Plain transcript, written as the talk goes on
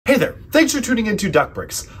Thanks for tuning into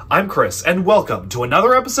DuckBricks. I'm Chris, and welcome to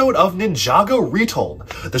another episode of Ninjago Retold,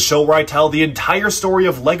 the show where I tell the entire story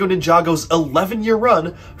of LEGO Ninjago's 11-year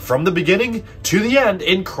run from the beginning to the end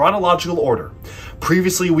in chronological order.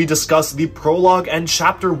 Previously, we discussed the prologue and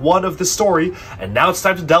chapter 1 of the story, and now it's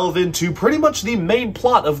time to delve into pretty much the main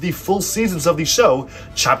plot of the full seasons of the show,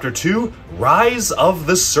 chapter 2, Rise of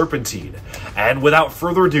the Serpentine. And without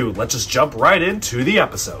further ado, let's just jump right into the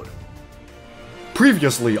episode.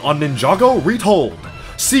 Previously on Ninjago Retold,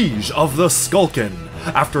 Siege of the Skulkin.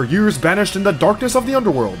 After years banished in the darkness of the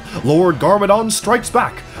underworld, Lord Garmadon strikes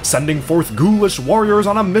back, sending forth ghoulish warriors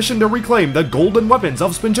on a mission to reclaim the golden weapons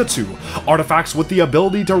of Spinjitzu, artifacts with the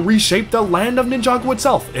ability to reshape the land of Ninjago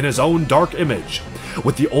itself in his own dark image.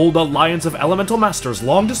 With the old alliance of elemental masters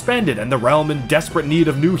long disbanded and the realm in desperate need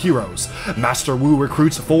of new heroes, Master Wu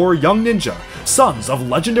recruits 4 young ninja, sons of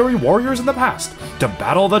legendary warriors in the past, to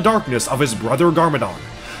battle the darkness of his brother Garmadon.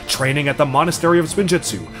 Training at the Monastery of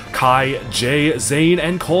Spinjitzu, Kai, Jay, Zane,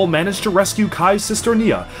 and Cole manage to rescue Kai's sister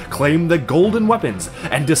Nia, claim the golden weapons,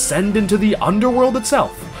 and descend into the underworld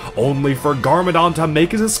itself, only for Garmadon to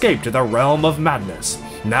make his escape to the realm of madness.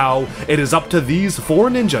 Now, it is up to these 4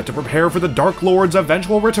 ninja to prepare for the Dark Lord's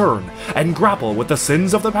eventual return, and grapple with the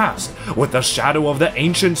sins of the past, with the shadow of the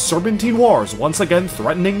ancient Serpentine Wars once again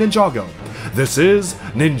threatening Ninjago. This is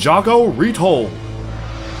Ninjago Retold.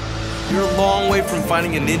 You're a long way from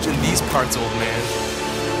finding a ninja in these parts, old man.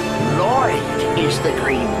 Lloyd is the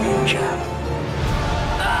Green Ninja.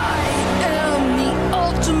 I am the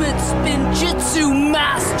ultimate Spinjitzu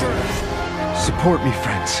master! Support me,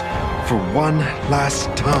 friends, for one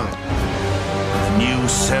last time. The new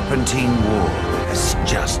Serpentine War has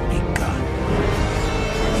just begun.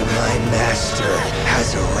 My master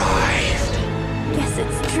has arrived. Guess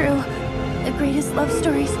it's true. The greatest love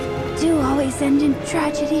stories do always end in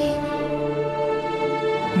tragedy.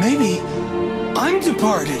 Maybe I'm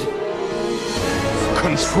departed.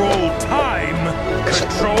 Control time!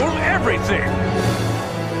 Control everything!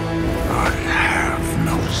 I have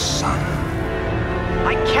no son.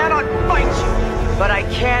 I cannot fight you, but I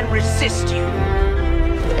can resist you.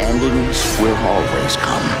 Endings will always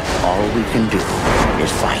come. All we can do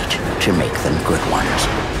is fight to make them good ones.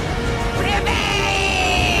 Revenge!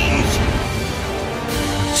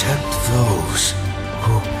 Protect those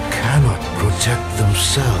who cannot protect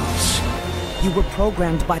themselves. You were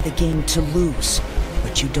programmed by the game to lose,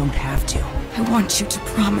 but you don't have to. I want you to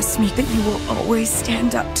promise me that you will always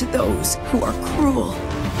stand up to those who are cruel.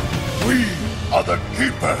 We are the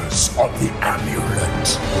keepers of the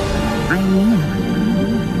amulet. I'm Nia.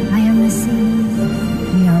 I am the sea.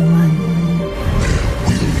 We are one. There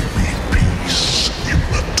will be peace in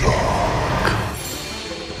the dark.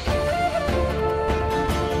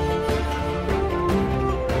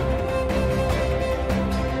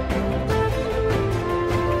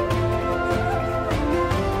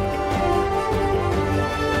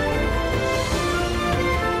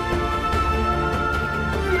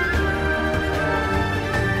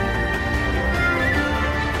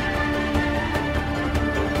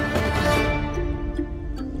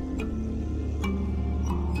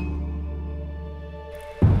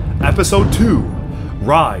 Episode 2,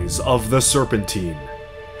 Rise of the Serpentine.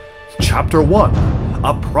 Chapter 1,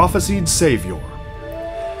 A Prophesied Savior.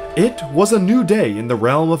 It was a new day in the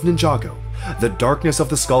realm of Ninjago. The darkness of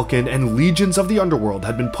the Skulkin and legions of the underworld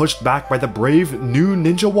had been pushed back by the brave new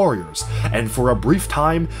ninja warriors, and for a brief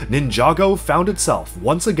time, Ninjago found itself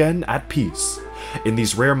once again at peace. In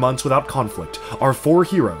these rare months without conflict, our 4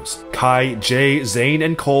 heroes, Kai, Jay, Zane,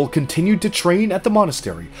 and Cole, continued to train at the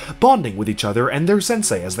monastery, bonding with each other and their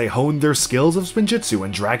sensei as they honed their skills of Spinjitzu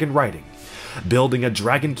and dragon riding. Building a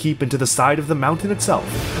dragon keep into the side of the mountain itself,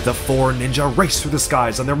 the 4 ninja raced through the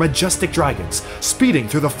skies on their majestic dragons, speeding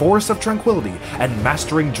through the forest of tranquility and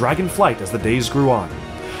mastering dragon flight as the days grew on.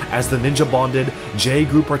 As the ninja bonded, Jay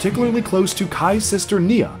grew particularly close to Kai's sister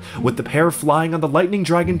Nia, with the pair flying on the lightning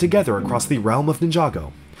dragon together across the realm of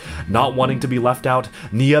Ninjago. Not wanting to be left out,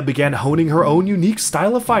 Nia began honing her own unique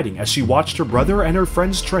style of fighting as she watched her brother and her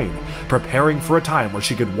friends train, preparing for a time where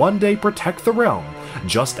she could one day protect the realm,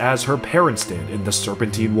 just as her parents did in the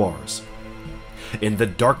Serpentine Wars. In the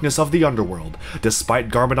darkness of the underworld, despite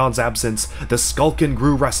Garmadon's absence, the Skulkin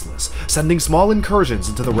grew restless, sending small incursions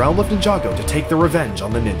into the realm of Ninjago to take their revenge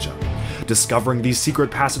on the ninja. Discovering the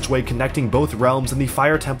secret passageway connecting both realms in the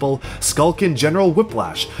Fire Temple, Skulkin General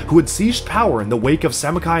Whiplash, who had seized power in the wake of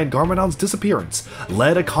Samakai and Garmadon's disappearance,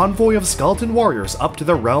 led a convoy of skeleton warriors up to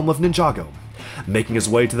the realm of Ninjago. Making his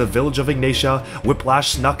way to the village of Ignatia, Whiplash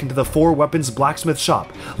snuck into the 4 Weapons blacksmith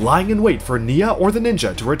shop, lying in wait for Nia or the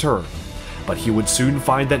ninja to return. But he would soon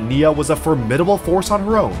find that Nia was a formidable force on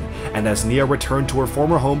her own, and as Nia returned to her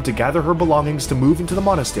former home to gather her belongings to move into the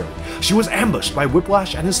monastery, she was ambushed by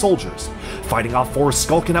Whiplash and his soldiers. Fighting off 4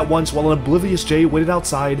 Skulkin at once while an oblivious Jay waited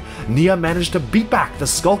outside, Nia managed to beat back the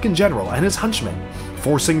Skulkin general and his henchmen,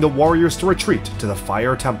 forcing the warriors to retreat to the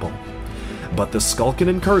Fire Temple. But the Skulkin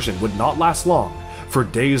incursion would not last long, for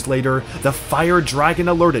days later, the Fire Dragon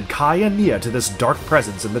alerted Kai and Nia to this dark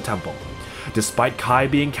presence in the temple. Despite Kai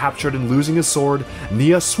being captured and losing his sword,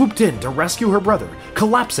 Nia swooped in to rescue her brother,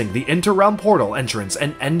 collapsing the inter-realm portal entrance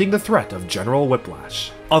and ending the threat of General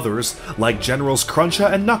Whiplash. Others, like Generals Cruncha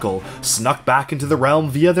and Knuckle, snuck back into the realm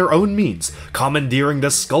via their own means, commandeering the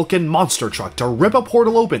Skulkin monster truck to rip a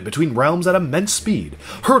portal open between realms at immense speed,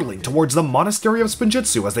 hurtling towards the Monastery of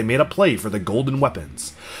Spinjitzu as they made a play for the golden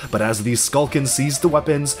weapons. But as these Skulkins seized the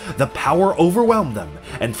weapons, the power overwhelmed them,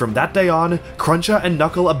 and from that day on, Cruncha and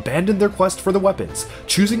Knuckle abandoned their quest for the weapons,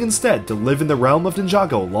 choosing instead to live in the realm of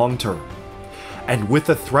Ninjago long term. And with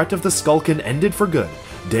the threat of the Skulkin ended for good,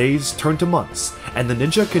 days turned to months, and the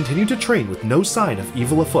ninja continued to train with no sign of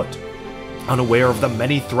evil afoot. Unaware of the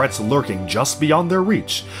many threats lurking just beyond their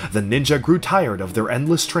reach, the ninja grew tired of their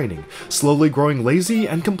endless training, slowly growing lazy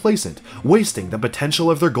and complacent, wasting the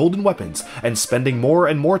potential of their golden weapons, and spending more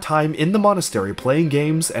and more time in the monastery playing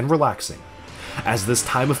games and relaxing. As this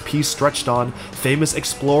time of peace stretched on, famous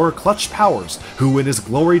explorer Clutch Powers, who in his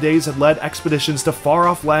glory days had led expeditions to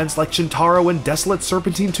far-off lands like Shintaro and desolate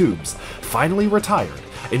Serpentine tubes, finally retired,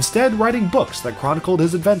 instead writing books that chronicled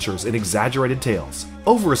his adventures in exaggerated tales.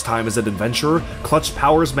 Over his time as an adventurer, Clutch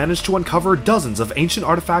Powers managed to uncover dozens of ancient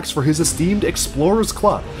artifacts for his esteemed Explorers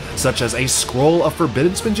Club, such as a scroll of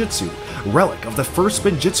forbidden Spinjitzu, relic of the first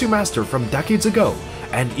Spinjitzu master from decades ago,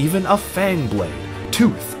 and even a fang blade,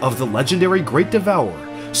 tooth of the legendary Great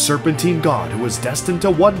Devourer, Serpentine god who was destined to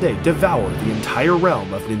one day devour the entire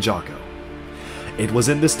realm of Ninjago. It was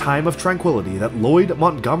in this time of tranquility that Lloyd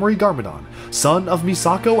Montgomery Garmadon, son of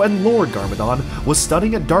Misako and Lord Garmadon, was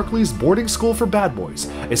studying at Darkly's boarding school for bad boys,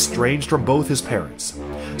 estranged from both his parents.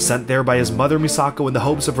 Sent there by his mother Misako in the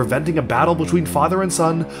hopes of preventing a battle between father and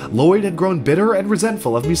son, Lloyd had grown bitter and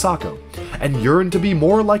resentful of Misako, and yearned to be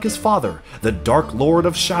more like his father, the Dark Lord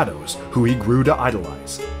of Shadows, who he grew to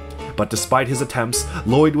idolize. But despite his attempts,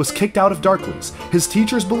 Lloyd was kicked out of Darkly's, his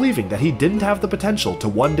teachers believing that he didn't have the potential to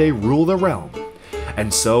one day rule the realm.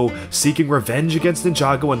 And so, seeking revenge against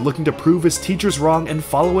Ninjago and looking to prove his teachers wrong and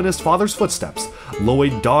follow in his father's footsteps,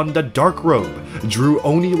 Lloyd donned a dark robe, drew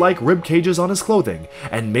Oni-like rib cages on his clothing,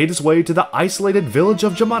 and made his way to the isolated village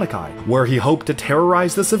of Jamanakai, where he hoped to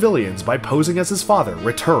terrorize the civilians by posing as his father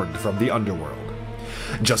returned from the underworld.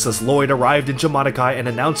 Just as Lloyd arrived in Jamanakai and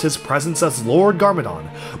announced his presence as Lord Garmadon,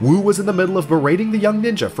 Wu was in the middle of berating the young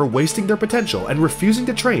ninja for wasting their potential and refusing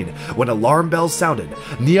to train when alarm bells sounded,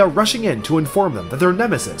 Nia rushing in to inform them that their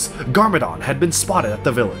nemesis, Garmadon, had been spotted at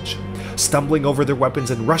the village. Stumbling over their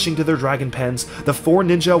weapons and rushing to their dragon pens, the 4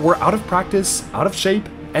 ninja were out of practice, out of shape,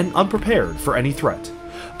 and unprepared for any threat.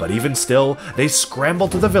 But even still, they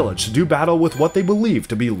scrambled to the village to do battle with what they believed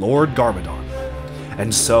to be Lord Garmadon.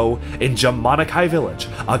 And so, in Jamanakai Village,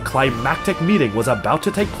 a climactic meeting was about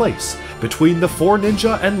to take place between the 4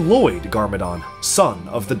 ninja and Lloyd Garmadon, son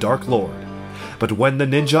of the Dark Lord. But when the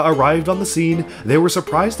ninja arrived on the scene, they were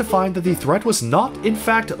surprised to find that the threat was not, in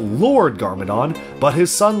fact, Lord Garmadon, but his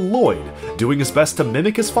son Lloyd, doing his best to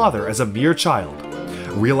mimic his father as a mere child.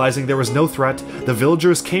 Realizing there was no threat, the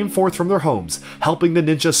villagers came forth from their homes, helping the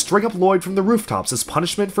ninja string up Lloyd from the rooftops as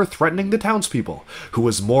punishment for threatening the townspeople, who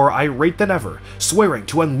was more irate than ever, swearing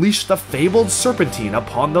to unleash the fabled Serpentine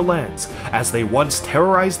upon the lands, as they once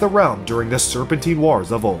terrorized the realm during the Serpentine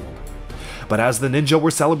Wars of old. But as the ninja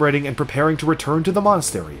were celebrating and preparing to return to the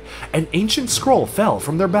monastery, an ancient scroll fell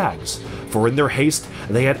from their bags, for in their haste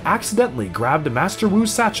they had accidentally grabbed Master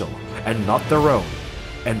Wu's satchel, and not their own.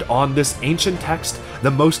 And on this ancient text,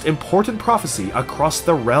 the most important prophecy across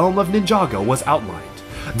the realm of Ninjago was outlined,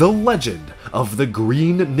 the legend of the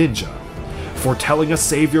Green Ninja, foretelling a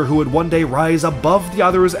savior who would one day rise above the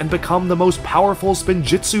others and become the most powerful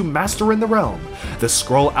Spinjitzu master in the realm. The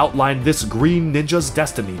scroll outlined this Green Ninja's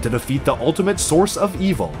destiny to defeat the ultimate source of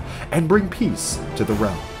evil and bring peace to the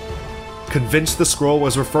realm. Convinced the scroll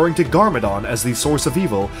was referring to Garmadon as the source of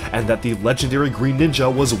evil, and that the legendary Green Ninja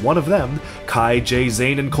was one of them, Kai, Jay,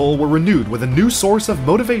 Zane, and Cole were renewed with a new source of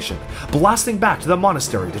motivation, blasting back to the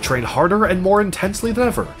monastery to train harder and more intensely than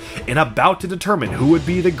ever, in a bout to determine who would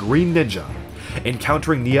be the Green Ninja.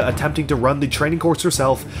 Encountering Nia attempting to run the training course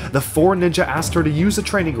herself, the 4 ninja asked her to use the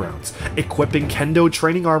training grounds, equipping kendo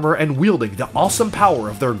training armor and wielding the awesome power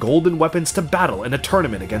of their golden weapons to battle in a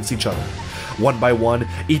tournament against each other. One by one,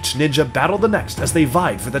 each ninja battled the next as they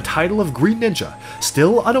vied for the title of Green Ninja,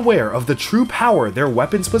 still unaware of the true power their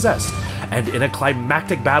weapons possessed. And in a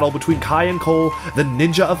climactic battle between Kai and Cole, the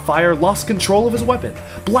Ninja of Fire lost control of his weapon,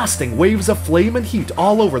 blasting waves of flame and heat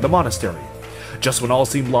all over the monastery. Just when all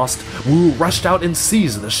seemed lost, Wu rushed out and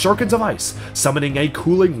seized the shurikens of ice, summoning a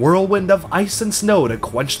cooling whirlwind of ice and snow to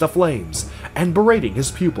quench the flames, and berating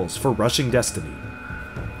his pupils for rushing destiny.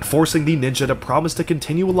 Forcing the ninja to promise to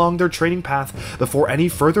continue along their training path before any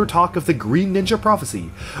further talk of the Green Ninja prophecy,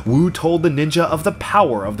 Wu told the ninja of the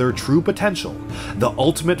power of their true potential, the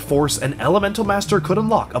ultimate force an elemental master could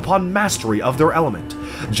unlock upon mastery of their element,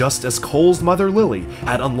 just as Cole's mother Lily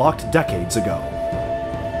had unlocked decades ago.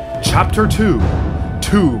 Chapter 2: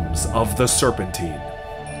 Tombs of the Serpentine.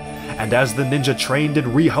 And as the ninja trained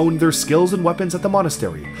and re-honed their skills and weapons at the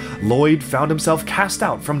monastery, Lloyd found himself cast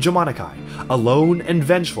out from Jamanikai, alone and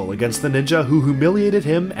vengeful against the ninja who humiliated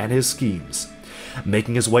him and his schemes.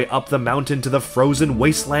 Making his way up the mountain to the frozen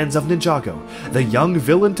wastelands of Ninjago, the young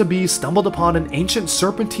villain-to-be stumbled upon an ancient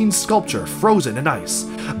serpentine sculpture frozen in ice,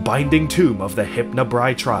 binding tomb of the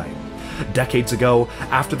Hypnobrai tribe. Decades ago,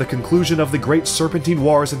 after the conclusion of the Great Serpentine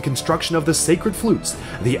Wars and construction of the Sacred Flutes,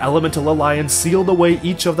 the Elemental Alliance sealed away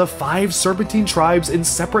each of the 5 Serpentine tribes in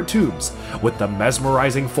separate tombs, with the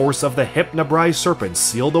mesmerizing force of the Hypnobrai serpents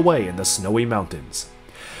sealed away in the snowy mountains.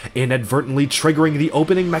 Inadvertently triggering the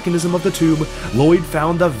opening mechanism of the tomb, Lloyd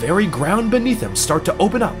found the very ground beneath him start to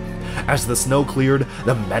open up. As the snow cleared,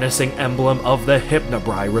 the menacing emblem of the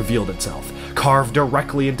Hypnobrai revealed itself, carved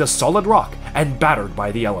directly into solid rock and battered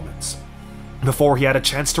by the elements. Before he had a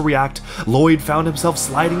chance to react, Lloyd found himself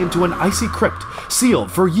sliding into an icy crypt,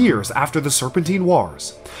 sealed for years after the Serpentine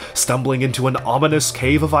Wars. Stumbling into an ominous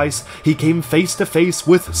cave of ice, he came face to face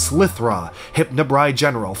with Slithra, Hypnobrai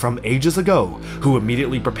general from ages ago, who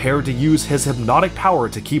immediately prepared to use his hypnotic power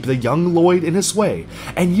to keep the young Lloyd in his sway,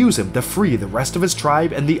 and use him to free the rest of his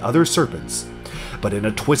tribe and the other serpents. But in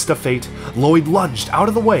a twist of fate, Lloyd lunged out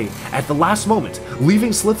of the way at the last moment,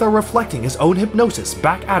 leaving Slithra reflecting his own hypnosis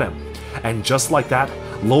back at him. And just like that,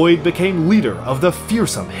 Lloyd became leader of the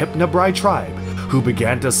fearsome Hypnobrai tribe, who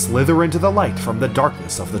began to slither into the light from the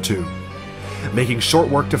darkness of the tomb. Making short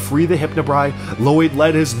work to free the Hypnobrai, Lloyd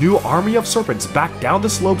led his new army of serpents back down the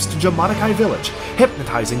slopes to Jamanikai village,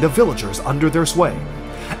 hypnotizing the villagers under their sway.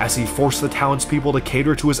 As he forced the townspeople to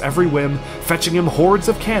cater to his every whim, fetching him hordes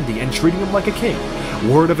of candy and treating him like a king,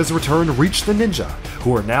 word of his return reached the ninja,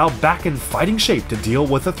 who are now back in fighting shape to deal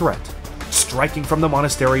with the threat. Striking from the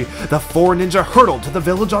monastery, the 4 ninja hurtled to the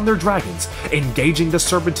village on their dragons, engaging the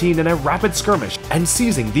Serpentine in a rapid skirmish and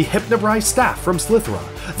seizing the Hypnobrai staff from Slithra,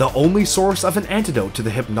 the only source of an antidote to the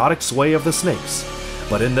hypnotic sway of the snakes.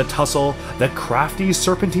 But in the tussle, the crafty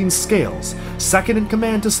Serpentine Scales, second in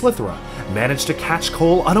command to Slithra, managed to catch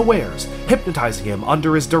Cole unawares, hypnotizing him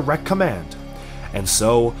under his direct command. And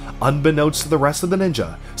so, unbeknownst to the rest of the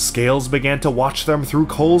ninja, Scales began to watch them through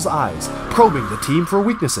Cole's eyes, probing the team for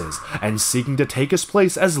weaknesses and seeking to take his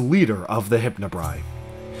place as leader of the Hypnobrai.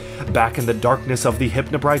 Back in the darkness of the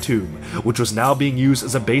Hypnobrai tomb, which was now being used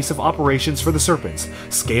as a base of operations for the serpents,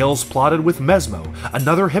 Scales plotted with Mesmo,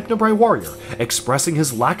 another Hypnobrai warrior, expressing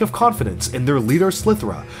his lack of confidence in their leader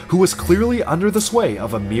Slithra, who was clearly under the sway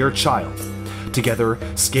of a mere child. Together,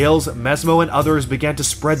 Scales, Mesmo, and others began to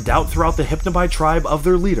spread doubt throughout the Hypnobrai tribe of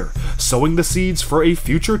their leader, sowing the seeds for a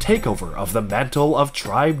future takeover of the mantle of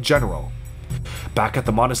Tribe General. Back at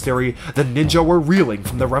the monastery, the ninja were reeling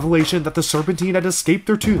from the revelation that the Serpentine had escaped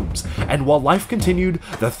their tombs, and while life continued,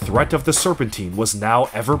 the threat of the Serpentine was now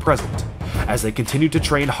ever present. As they continued to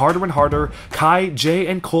train harder and harder, Kai, Jay,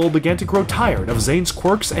 and Cole began to grow tired of Zane's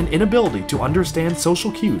quirks and inability to understand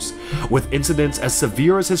social cues, with incidents as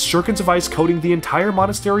severe as his shurikens of ice coating the entire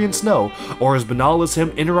monastery in snow, or as banal as him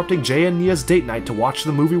interrupting Jay and Nia's date night to watch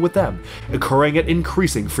the movie with them, occurring at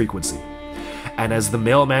increasing frequency. And as the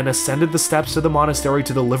mailman ascended the steps to the monastery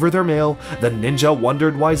to deliver their mail, the ninja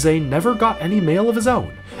wondered why Zane never got any mail of his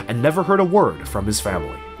own, and never heard a word from his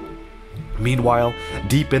family. Meanwhile,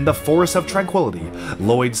 deep in the Forest of Tranquility,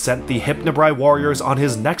 Lloyd sent the Hypnobrai warriors on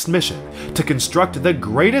his next mission to construct the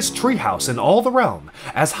greatest treehouse in all the realm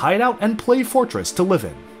as hideout and play fortress to live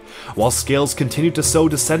in. While Scales continued to sow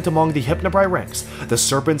dissent among the Hypnobrai ranks, the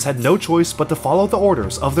Serpents had no choice but to follow the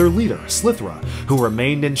orders of their leader, Slithra, who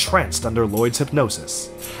remained entranced under Lloyd's hypnosis.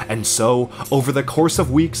 And so, over the course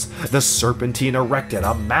of weeks, the Serpentine erected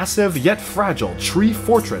a massive yet fragile tree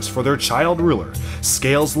fortress for their child ruler,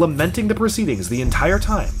 Scales lamenting the proceedings the entire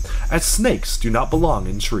time, as snakes do not belong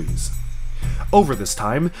in trees. Over this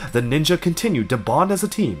time, the ninja continued to bond as a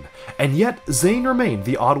team, and yet Zane remained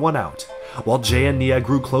the odd one out. While Jay and Nia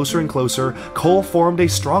grew closer and closer, Cole formed a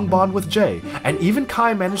strong bond with Jay, and even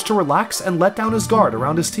Kai managed to relax and let down his guard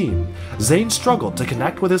around his team. Zane struggled to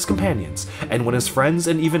connect with his companions, and when his friends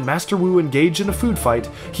and even Master Wu engaged in a food fight,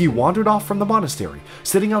 he wandered off from the monastery,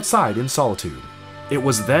 sitting outside in solitude. It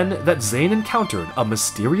was then that Zane encountered a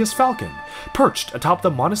mysterious falcon, perched atop the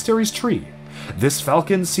monastery's tree. This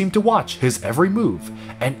falcon seemed to watch his every move,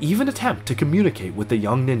 and even attempt to communicate with the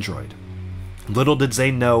young ninjroid. Little did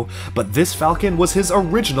Zane know, but this falcon was his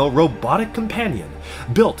original robotic companion.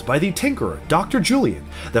 Built by the tinkerer, Dr. Julian,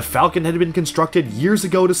 the falcon had been constructed years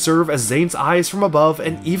ago to serve as Zane's eyes from above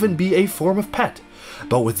and even be a form of pet.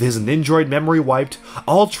 But with his ninjroid memory wiped,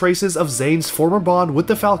 all traces of Zane's former bond with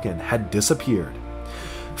the falcon had disappeared.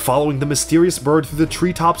 Following the mysterious bird through the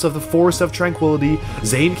treetops of the Forest of Tranquility,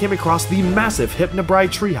 Zane came across the massive Hypnobrai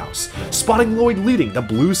treehouse, spotting Lloyd leading the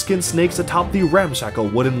blue-skinned snakes atop the ramshackle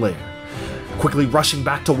wooden lair. Quickly rushing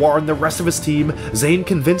back to warn the rest of his team, Zane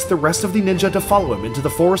convinced the rest of the ninja to follow him into the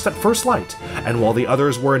forest at first light, and while the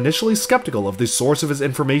others were initially skeptical of the source of his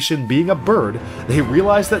information being a bird, they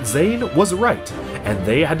realized that Zane was right, and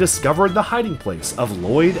they had discovered the hiding place of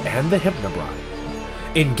Lloyd and the Hypnobrai.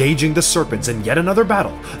 Engaging the Serpents in yet another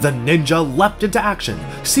battle, the ninja leapt into action,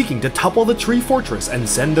 seeking to topple the tree fortress and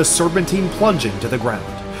send the Serpentine plunging to the ground.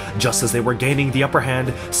 Just as they were gaining the upper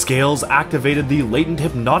hand, Scales activated the latent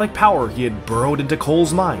hypnotic power he had burrowed into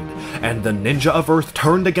Cole's mind, and the Ninja of Earth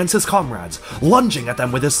turned against his comrades, lunging at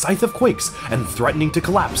them with his Scythe of Quakes and threatening to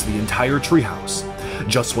collapse the entire treehouse.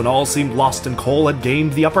 Just when all seemed lost and Cole had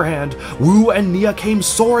gained the upper hand, Wu and Nia came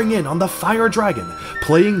soaring in on the Fire Dragon,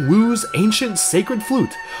 playing Wu's ancient sacred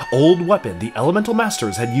flute, old weapon the Elemental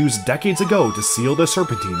Masters had used decades ago to seal the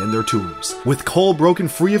Serpentine in their tombs. With Cole broken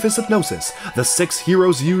free of his hypnosis, the 6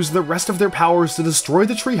 heroes used the rest of their powers to destroy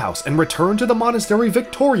the treehouse and return to the monastery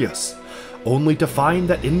victorious, only to find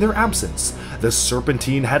that in their absence, the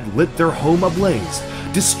Serpentine had lit their home ablaze,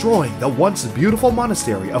 destroying the once beautiful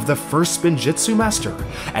monastery of the first Spinjitzu master,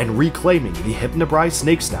 and reclaiming the Hypnobrai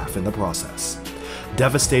snake staff in the process.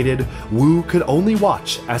 Devastated, Wu could only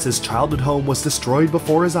watch as his childhood home was destroyed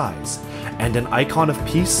before his eyes, and an icon of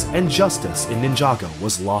peace and justice in Ninjago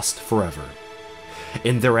was lost forever.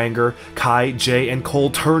 In their anger, Kai, Jay, and Cole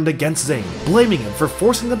turned against Zane, blaming him for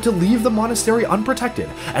forcing them to leave the monastery unprotected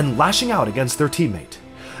and lashing out against their teammate.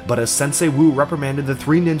 But as Sensei Wu reprimanded the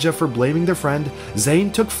 3 ninja for blaming their friend, Zane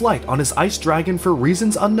took flight on his ice dragon for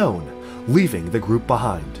reasons unknown, leaving the group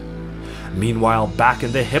behind. Meanwhile, back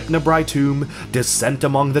in the Hypnobrai tomb, dissent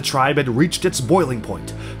among the tribe had reached its boiling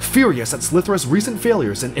point. Furious at Slithra's recent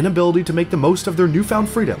failures and inability to make the most of their newfound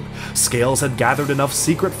freedom, Scales had gathered enough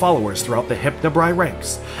secret followers throughout the Hypnobrai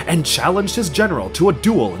ranks, and challenged his general to a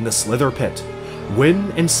duel in the Slither Pit.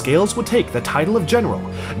 Win, and Scales would take the title of general,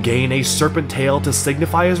 gain a serpent tail to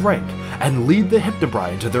signify his rank, and lead the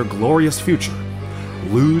Hypnobrai into their glorious future.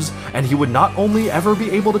 Lose, and he would not only ever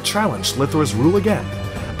be able to challenge Slithra's rule again,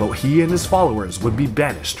 but he and his followers would be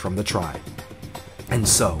banished from the tribe. And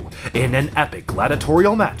so, in an epic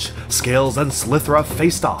gladiatorial match, Scales and Slithra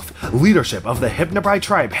faced off, leadership of the Hypnobrai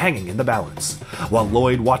tribe hanging in the balance. While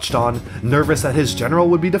Lloyd watched on, nervous that his general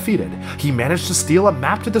would be defeated, he managed to steal a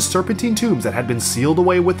map to the Serpentine tombs that had been sealed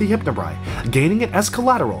away with the Hypnobrai, gaining it as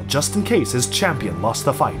collateral just in case his champion lost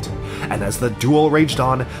the fight. And as the duel raged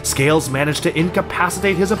on, Scales managed to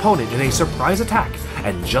incapacitate his opponent in a surprise attack,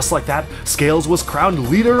 and just like that, Scales was crowned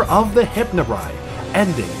leader of the Hypnobrai,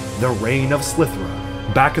 ending the reign of Slithra.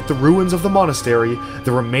 Back at the ruins of the monastery,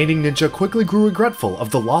 the remaining ninja quickly grew regretful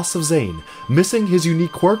of the loss of Zane, missing his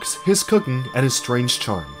unique quirks, his cooking, and his strange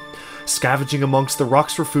charm. Scavenging amongst the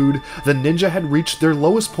rocks for food, the ninja had reached their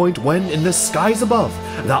lowest point when, in the skies above,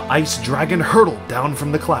 the ice dragon hurtled down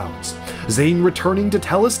from the clouds. Zane returning to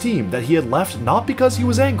tell his team that he had left not because he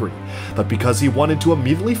was angry, but because he wanted to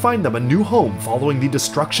immediately find them a new home following the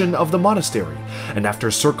destruction of the monastery, and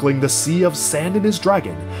after circling the sea of sand in his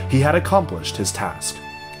dragon, he had accomplished his task.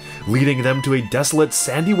 Leading them to a desolate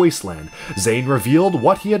sandy wasteland, Zane revealed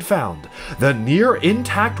what he had found, the near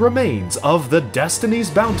intact remains of the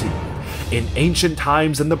Destiny's Bounty. In ancient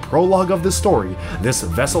times, in the prologue of this story, this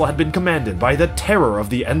vessel had been commanded by the terror of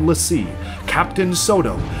the endless sea, Captain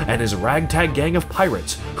Soto and his ragtag gang of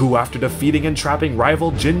pirates, who after defeating and trapping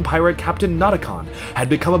rival Jin pirate Captain Nauticon, had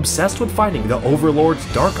become obsessed with finding the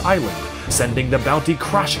Overlord's Dark Island, sending the bounty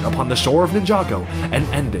crashing upon the shore of Ninjago and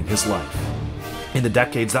ending his life. In the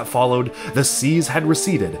decades that followed, the seas had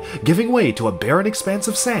receded, giving way to a barren expanse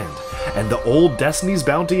of sand, and the old Destiny's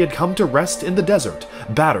bounty had come to rest in the desert,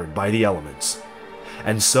 battered by the elements.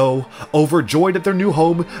 And so, overjoyed at their new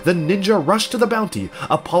home, the ninja rushed to the bounty,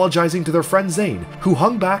 apologizing to their friend Zane, who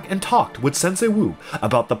hung back and talked with Sensei Wu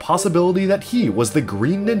about the possibility that he was the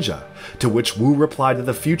Green Ninja, to which Wu replied that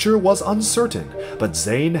the future was uncertain, but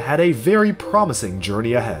Zane had a very promising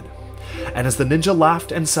journey ahead. And as the ninja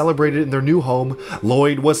laughed and celebrated in their new home,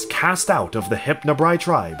 Lloyd was cast out of the Hypnobrai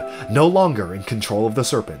tribe, no longer in control of the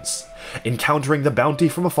serpents. Encountering the bounty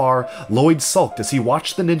from afar, Lloyd sulked as he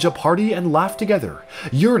watched the ninja party and laugh together,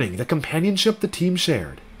 yearning the companionship the team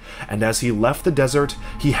shared. And as he left the desert,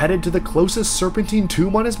 he headed to the closest serpentine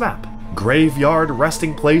tomb on his map, graveyard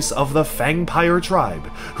resting place of the Fangpire tribe,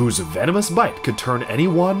 whose venomous bite could turn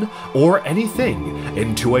anyone or anything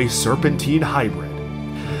into a serpentine hybrid.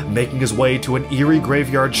 Making his way to an eerie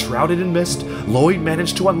graveyard shrouded in mist, Lloyd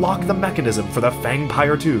managed to unlock the mechanism for the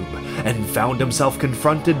Fangpire tomb, and found himself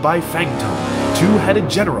confronted by Fangtum, two-headed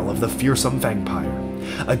general of the fearsome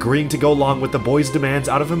Fangpire. Agreeing to go along with the boys' demands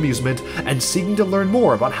out of amusement, and seeking to learn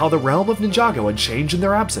more about how the realm of Ninjago had changed in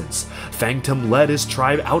their absence, Fangtum led his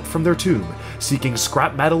tribe out from their tomb, seeking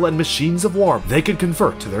scrap metal and machines of war they could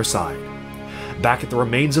convert to their side. Back at the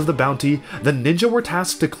remains of the bounty, the ninja were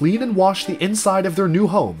tasked to clean and wash the inside of their new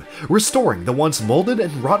home, restoring the once molded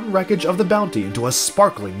and rotten wreckage of the bounty into a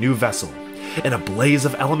sparkling new vessel. In a blaze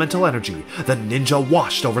of elemental energy, the ninja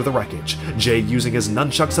washed over the wreckage, Jay using his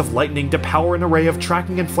nunchucks of lightning to power an array of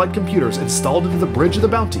tracking and flight computers installed into the bridge of the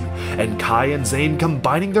bounty, and Kai and Zane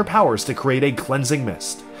combining their powers to create a cleansing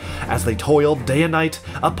mist. As they toiled day and night,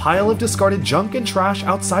 a pile of discarded junk and trash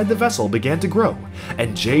outside the vessel began to grow,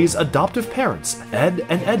 and Jay's adoptive parents, Ed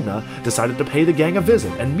and Edna, decided to pay the gang a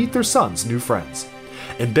visit and meet their son's new friends.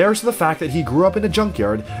 Embarrassed of the fact that he grew up in a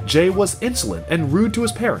junkyard, Jay was insolent and rude to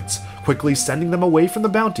his parents, quickly sending them away from the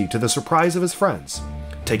bounty to the surprise of his friends.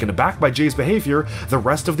 Taken aback by Jay's behavior, the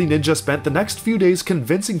rest of the ninja spent the next few days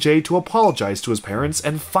convincing Jay to apologize to his parents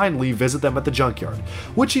and finally visit them at the junkyard,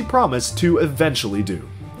 which he promised to eventually do.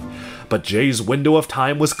 But Jay's window of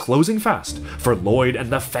time was closing fast, for Lloyd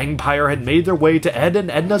and the Fangpire had made their way to Ed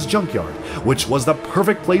and Edna's junkyard, which was the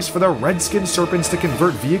perfect place for the red-skinned serpents to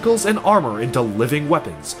convert vehicles and armor into living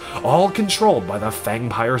weapons, all controlled by the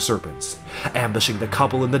Fangpire serpents. Ambushing the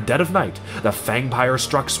couple in the dead of night, the Fangpire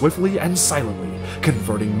struck swiftly and silently,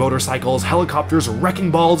 converting motorcycles, helicopters,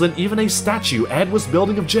 wrecking balls, and even a statue Ed was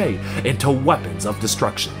building of Jay into weapons of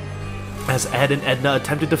destruction. As Ed and Edna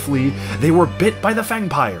attempted to flee, they were bit by the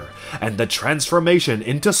Fangpire, and the transformation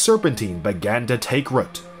into Serpentine began to take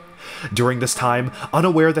root. During this time,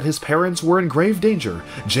 unaware that his parents were in grave danger,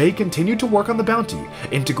 Jay continued to work on the bounty,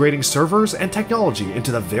 integrating servers and technology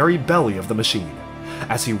into the very belly of the machine.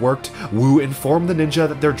 As he worked, Wu informed the ninja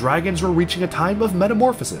that their dragons were reaching a time of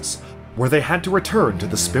metamorphosis, where they had to return to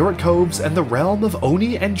the Spirit Coves and the realm of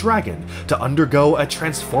Oni and Dragon to undergo a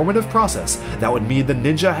transformative process that would mean the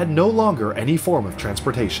ninja had no longer any form of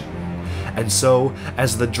transportation. And so,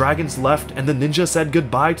 as the dragons left and the ninja said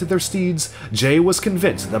goodbye to their steeds, Jay was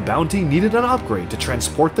convinced the bounty needed an upgrade to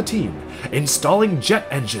transport the team, installing jet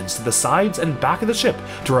engines to the sides and back of the ship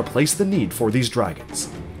to replace the need for these dragons.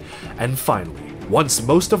 And finally, once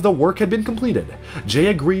most of the work had been completed, Jay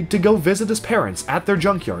agreed to go visit his parents at their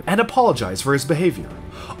junkyard and apologize for his behavior,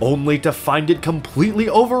 only to find it completely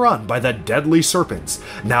overrun by the deadly serpents,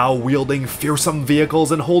 now wielding fearsome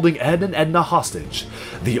vehicles and holding Ed and Edna hostage.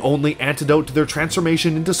 The only antidote to their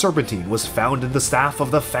transformation into Serpentine was found in the staff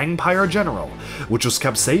of the Fangpire General, which was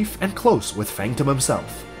kept safe and close with Fangtum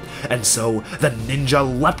himself. And so, the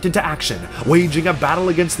ninja leapt into action, waging a battle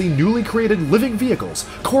against the newly created living vehicles,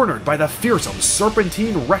 cornered by the fearsome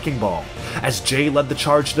Serpentine Wrecking Ball. As Jay led the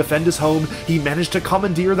charge to defend his home, he managed to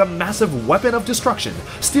commandeer the massive weapon of destruction,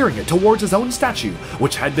 steering it towards his own statue,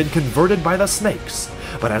 which had been converted by the snakes.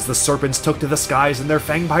 But as the serpents took to the skies in their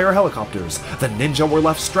Fangpire helicopters, the ninja were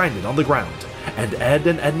left stranded on the ground, and Ed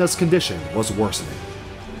and Edna's condition was worsening.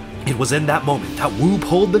 It was in that moment that Wu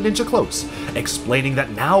pulled the ninja close, explaining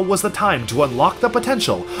that now was the time to unlock the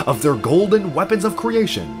potential of their golden weapons of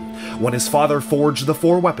creation. When his father forged the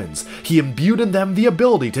 4 weapons, he imbued in them the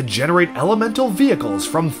ability to generate elemental vehicles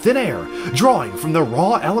from thin air, drawing from the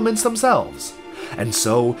raw elements themselves. And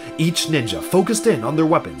so, each ninja focused in on their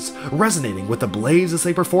weapons, resonating with the blaze as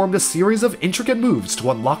they performed a series of intricate moves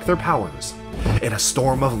to unlock their powers. In a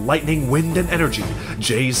storm of lightning, wind, and energy,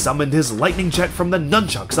 Jay summoned his lightning jet from the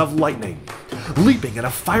nunchucks of lightning. Leaping in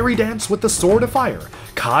a fiery dance with the sword of fire,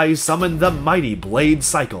 Kai summoned the mighty blade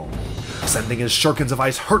cycle. Sending his shurikens of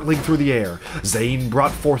ice hurtling through the air, Zane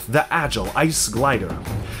brought forth the agile ice glider.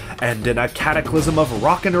 And in a cataclysm of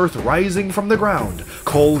rock and earth rising from the ground,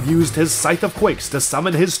 Cole used his Scythe of Quakes to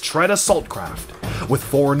summon his Tread Assault Craft. With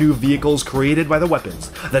 4 new vehicles created by the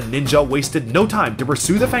weapons, the ninja wasted no time to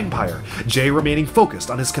pursue the Fangpire, Jay remaining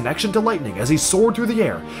focused on his connection to lightning as he soared through the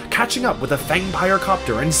air, catching up with the Fangpire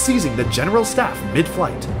copter and seizing the general staff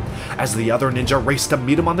mid-flight. As the other ninja raced to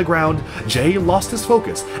meet him on the ground, Jay lost his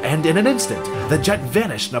focus, and in an instant, the jet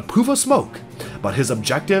vanished in a poof of smoke. But his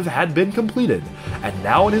objective had been completed, and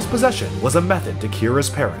now in his possession was a method to cure his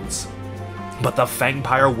parents. But the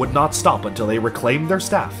Fangpire would not stop until they reclaimed their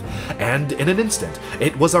staff, and in an instant,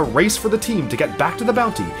 it was a race for the team to get back to the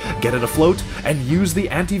bounty, get it afloat, and use the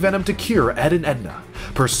anti-venom to cure Ed and Edna.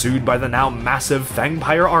 Pursued by the now massive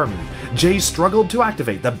Fangpire army, Jay struggled to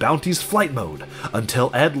activate the bounty's flight mode,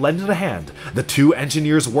 until Ed lended a hand, the 2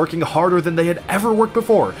 engineers working harder than they had ever worked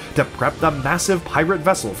before to prep the massive pirate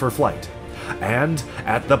vessel for flight. And,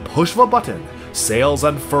 at the push of a button, sails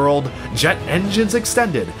unfurled, jet engines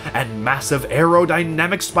extended, and massive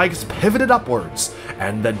aerodynamic spikes pivoted upwards,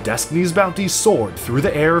 and the Destiny's Bounty soared through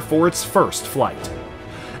the air for its first flight.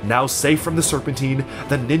 Now safe from the Serpentine,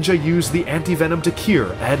 the ninja used the anti-venom to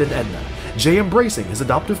cure Ed and Edna, Jay embracing his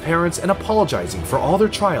adoptive parents and apologizing for all their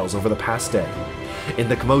trials over the past day. In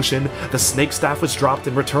the commotion, the snake staff was dropped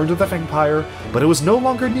and returned to the Fangpire, but it was no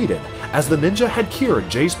longer needed, as the ninja had cured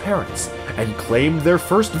Jay's parents, and claimed their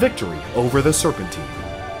first victory over the Serpentine.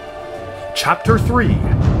 Chapter 3: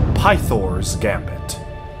 Pythor's Gambit.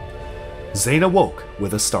 Zane awoke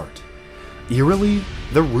with a start. Eerily,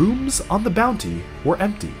 the rooms on the Bounty were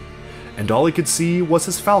empty, and all he could see was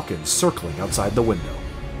his falcon circling outside the window.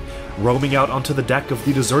 Roaming out onto the deck of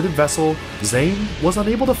the deserted vessel, Zane was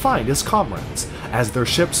unable to find his comrades as their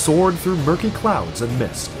ship soared through murky clouds and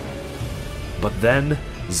mist. But then,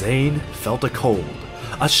 Zane felt a cold,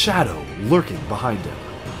 a shadow lurking behind him.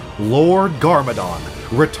 Lord Garmadon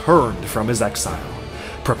returned from his exile.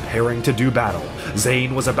 Preparing to do battle,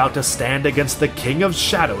 Zane was about to stand against the King of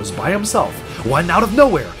Shadows by himself, when out of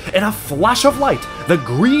nowhere, in a flash of light, the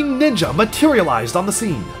Green Ninja materialized on the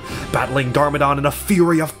scene. Battling Garmadon in a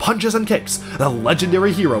fury of punches and kicks, the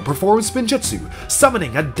legendary hero performed Spinjitzu,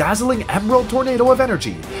 summoning a dazzling emerald tornado of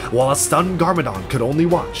energy, while a stunned Garmadon could only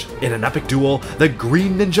watch. In an epic duel, the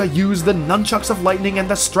Green Ninja used the nunchucks of lightning and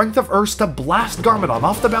the strength of Earth to blast Garmadon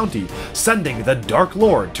off the Bounty, sending the Dark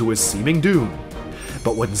Lord to his seeming doom.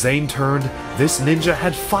 But when Zane turned, this ninja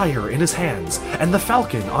had fire in his hands, and the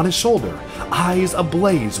falcon on his shoulder, eyes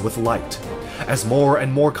ablaze with light. As more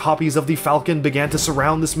and more copies of the falcon began to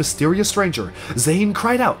surround this mysterious stranger, Zane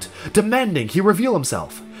cried out, demanding he reveal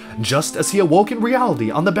himself, just as he awoke in reality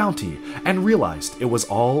on the Bounty, and realized it was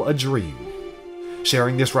all a dream.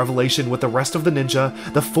 Sharing this revelation with the rest of the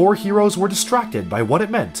ninja, the 4 heroes were distracted by what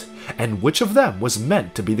it meant, and which of them was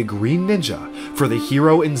meant to be the Green Ninja, for the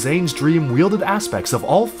hero in Zane's dream wielded aspects of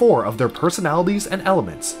all 4 of their personalities and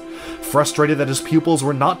elements. Frustrated that his pupils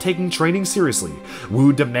were not taking training seriously,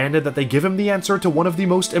 Wu demanded that they give him the answer to one of the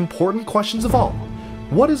most important questions of all.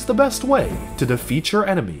 What is the best way to defeat your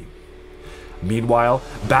enemy? Meanwhile,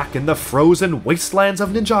 back in the frozen wastelands of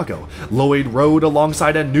Ninjago, Lloyd rode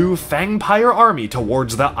alongside a new Fangpire army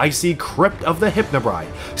towards the icy crypt of the Hypnobrai,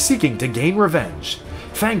 seeking to gain revenge.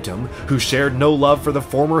 Phantom, who shared no love for the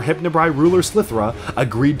former Hypnobrai ruler Slithra,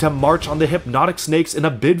 agreed to march on the Hypnotic Snakes in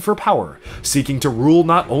a bid for power, seeking to rule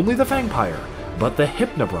not only the Fangpire, but the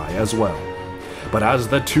Hypnobrai as well. But as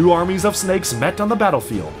the 2 armies of snakes met on the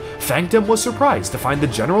battlefield, Phantom was surprised to find the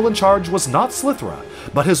general in charge was not Slithra,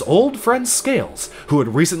 but his old friend Scales, who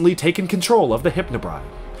had recently taken control of the Hypnobrai.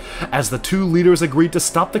 As the 2 leaders agreed to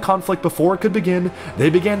stop the conflict before it could begin, they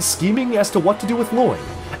began scheming as to what to do with Lloyd,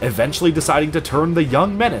 eventually deciding to turn the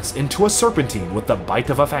young menace into a Serpentine with the bite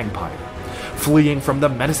of a Fangpire. Fleeing from the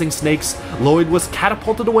menacing snakes, Lloyd was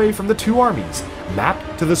catapulted away from the 2 armies,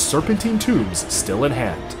 mapped to the Serpentine tombs still in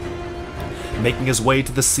hand. Making his way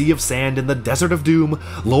to the Sea of Sand in the Desert of Doom,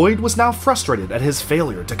 Lloyd was now frustrated at his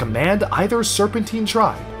failure to command either Serpentine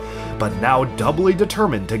tribe, but now doubly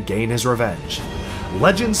determined to gain his revenge.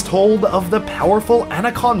 Legends told of the powerful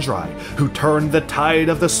Anacondri, who turned the tide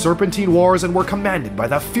of the Serpentine Wars and were commanded by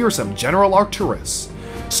the fearsome General Arcturus.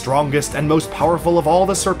 Strongest and most powerful of all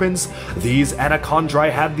the serpents, these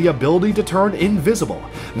Anachondri had the ability to turn invisible,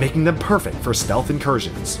 making them perfect for stealth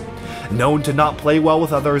incursions. Known to not play well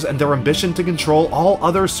with others and their ambition to control all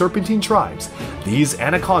other Serpentine tribes, these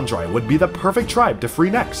Anachondri would be the perfect tribe to free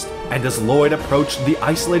next. And as Lloyd approached the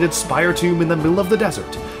isolated spire tomb in the middle of the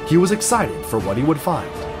desert, he was excited for what he would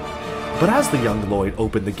find. But as the young Lloyd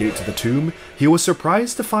opened the gate to the tomb, he was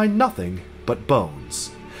surprised to find nothing but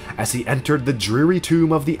bones. As he entered the dreary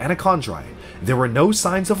tomb of the Anachondri, there were no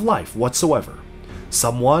signs of life whatsoever.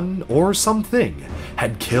 Someone, or something,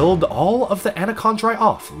 had killed all of the Anachondri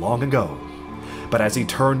off long ago. But as he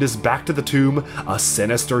turned his back to the tomb, a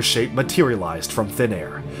sinister shape materialized from thin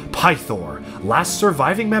air. Pythor, last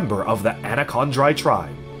surviving member of the Anachondri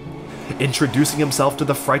tribe. Introducing himself to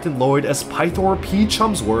the frightened Lloyd as Pythor P.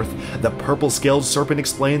 Chumsworth, the purple-scaled serpent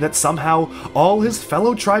explained that somehow all his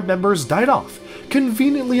fellow tribe members died off,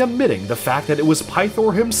 conveniently omitting the fact that it was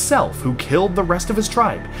Pythor himself who killed the rest of his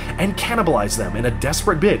tribe and cannibalized them in a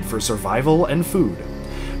desperate bid for survival and food.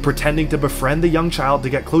 Pretending to befriend the young child to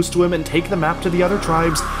get close to him and take the map to the other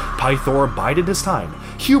tribes, Pythor bided his time,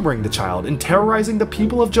 humoring the child and terrorizing the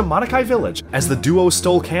people of Jamonikai village as the duo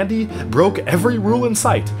stole candy, broke every rule in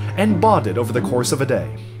sight, and bonded over the course of a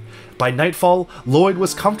day. By nightfall, Lloyd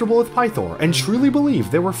was comfortable with Pythor and truly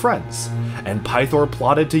believed they were friends, and Pythor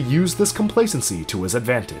plotted to use this complacency to his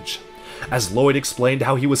advantage. As Lloyd explained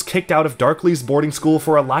how he was kicked out of Darkly's boarding school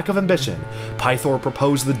for a lack of ambition, Pythor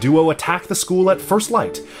proposed the duo attack the school at first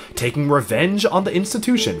light, taking revenge on the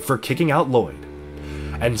institution for kicking out Lloyd.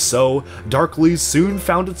 And so, Darkly's soon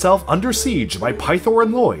found itself under siege by Pythor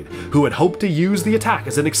and Lloyd, who had hoped to use the attack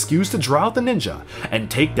as an excuse to draw out the ninja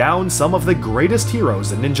and take down some of the greatest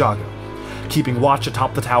heroes in Ninjago. Keeping watch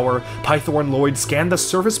atop the tower, Pythor and Lloyd scanned the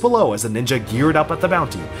surface below as the ninja geared up at the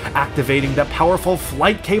bounty, activating the powerful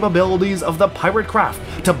flight capabilities of the pirate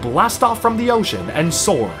craft to blast off from the ocean and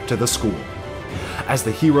soar to the school. As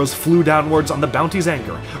the heroes flew downwards on the bounty's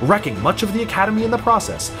anchor, wrecking much of the academy in the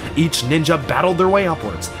process, each ninja battled their way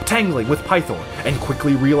upwards, tangling with Pythor, and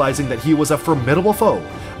quickly realizing that he was a formidable foe,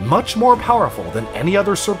 much more powerful than any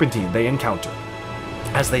other Serpentine they encountered.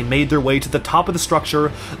 As they made their way to the top of the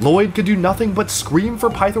structure, Lloyd could do nothing but scream for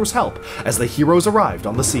Pythor's help as the heroes arrived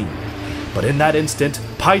on the scene. But in that instant,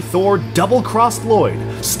 Pythor double-crossed Lloyd,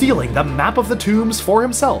 stealing the map of the tombs for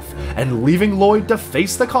himself, and leaving Lloyd to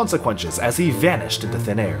face the consequences as he vanished into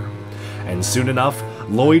thin air. And soon enough,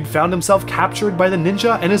 Lloyd found himself captured by the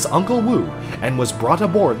ninja and his Uncle Wu, and was brought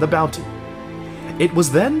aboard the bounty. It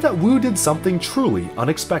was then that Wu did something truly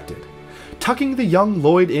unexpected. Tucking the young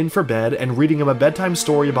Lloyd in for bed and reading him a bedtime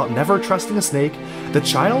story about never trusting a snake, the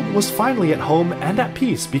child was finally at home and at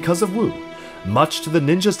peace because of Wu, much to the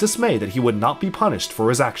ninja's dismay that he would not be punished for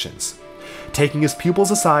his actions. Taking his pupils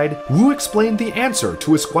aside, Wu explained the answer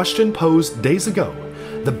to his question posed days ago.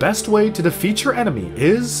 The best way to defeat your enemy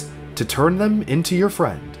is to turn them into your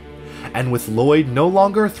friend. And with Lloyd no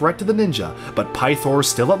longer a threat to the ninja, but Pythor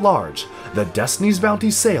still at large, the Destiny's bounty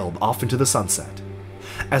sailed off into the sunset.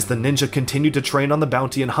 As the ninja continued to train on the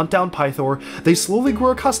bounty and hunt down Pythor, they slowly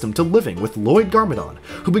grew accustomed to living with Lloyd Garmadon,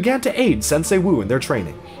 who began to aid Sensei Wu in their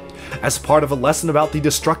training. As part of a lesson about the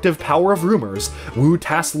destructive power of rumors, Wu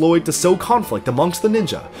tasked Lloyd to sow conflict amongst the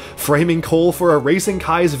ninja, framing Cole for erasing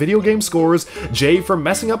Kai's video game scores, Jay for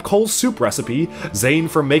messing up Cole's soup recipe, Zane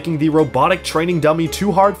for making the robotic training dummy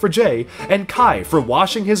too hard for Jay, and Kai for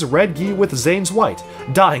washing his red gi with Zane's white,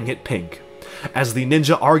 dyeing it pink. As the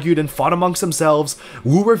ninja argued and fought amongst themselves,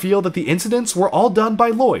 Wu revealed that the incidents were all done by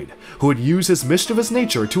Lloyd, who would use his mischievous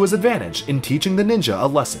nature to his advantage in teaching the ninja a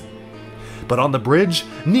lesson. But on the bridge,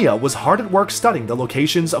 Nia was hard at work studying the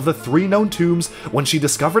locations of the 3 known tombs when she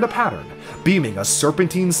discovered a pattern. Beaming a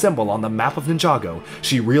serpentine symbol on the map of Ninjago,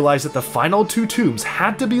 she realized that the final 2 tombs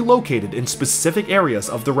had to be located in specific areas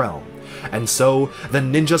of the realm. And so, the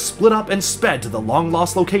ninja split up and sped to the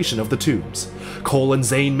long-lost location of the tombs. Cole and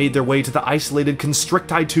Zane made their way to the isolated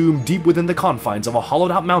Constricti tomb deep within the confines of a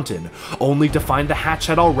hollowed-out mountain, only to find the hatch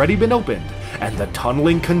had already been opened, and the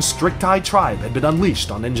tunneling Constricti tribe had been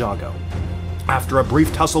unleashed on Ninjago. After a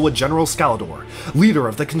brief tussle with General Scalador, leader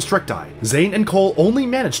of the Constricti, Zane and Cole only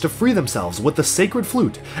managed to free themselves with the Sacred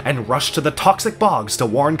Flute and rushed to the Toxic Bogs to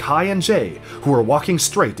warn Kai and Jay, who were walking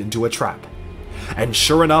straight into a trap. And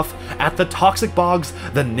sure enough, at the Toxic Bogs,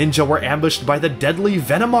 the ninja were ambushed by the deadly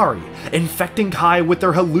Venomari, infecting Kai with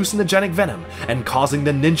their hallucinogenic venom and causing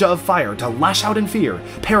the Ninja of Fire to lash out in fear,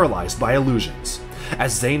 paralyzed by illusions.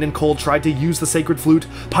 As Zane and Cole tried to use the Sacred Flute,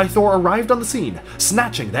 Pythor arrived on the scene,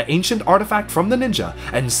 snatching the ancient artifact from the ninja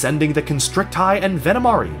and sending the Constricti and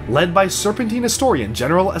Venomari, led by Serpentine historian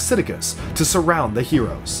General Acidicus, to surround the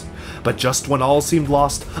heroes. But just when all seemed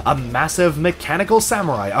lost, a massive mechanical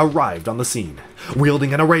samurai arrived on the scene.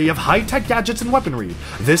 Wielding an array of high-tech gadgets and weaponry,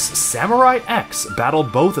 this Samurai X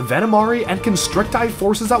battled both Venomari and Constricti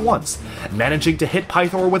forces at once, managing to hit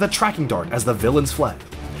Pythor with a tracking dart as the villains fled.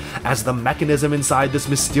 As the mechanism inside this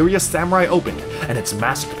mysterious samurai opened and its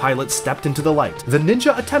masked pilot stepped into the light, the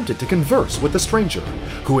ninja attempted to converse with the stranger,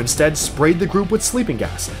 who instead sprayed the group with sleeping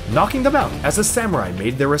gas, knocking them out as the samurai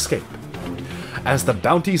made their escape. As the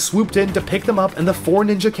bounty swooped in to pick them up and the four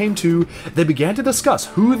ninja came to, they began to discuss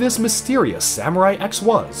who this mysterious Samurai X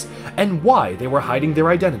was, and why they were hiding their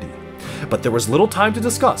identity. But there was little time to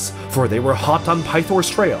discuss, for they were hot on Pythor's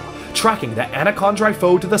trail, tracking the Anachondri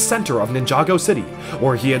foe to the center of Ninjago City,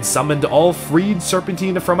 where he had summoned all freed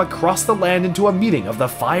Serpentine from across the land into a meeting of the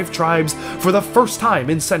 5 tribes for the first time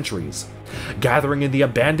in centuries. Gathering in the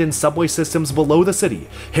abandoned subway systems below the city,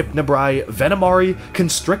 Hypnobrai, Venomari,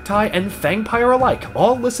 Constricti, and Fangpyre alike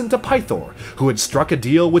all listened to Pythor, who had struck a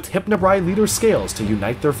deal with Hypnobrai leader Scales to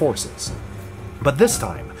unite their forces. But this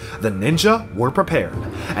time, the ninja were prepared,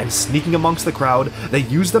 and sneaking amongst the crowd, they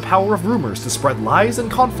used the power of rumors to spread lies and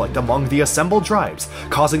conflict among the assembled tribes,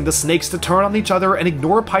 causing the snakes to turn on each other and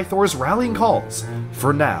ignore Pythor's rallying calls,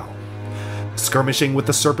 for now. Skirmishing with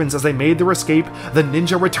the serpents as they made their escape, the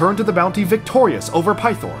ninja returned to the bounty victorious over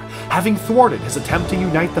Pythor, having thwarted his attempt to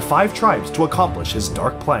unite the 5 tribes to accomplish his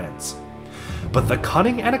dark plans. But the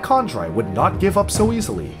cunning Anachondri would not give up so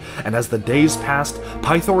easily, and as the days passed,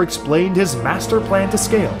 Pythor explained his master plan to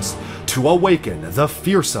Scales, to awaken the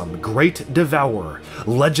fearsome Great Devourer,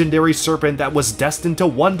 legendary serpent that was destined to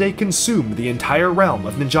one day consume the entire realm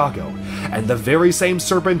of Ninjago, and the very same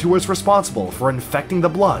serpent who was responsible for infecting the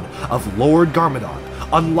blood of Lord Garmadon,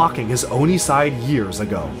 unlocking his Oni side years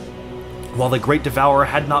ago. While the Great Devourer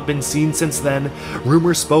had not been seen since then,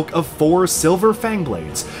 rumors spoke of 4 silver fang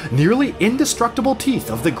blades, nearly indestructible teeth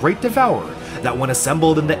of the Great Devourer, that when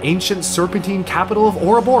assembled in the ancient Serpentine capital of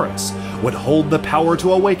Ouroboros, would hold the power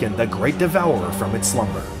to awaken the Great Devourer from its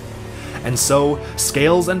slumber. And so,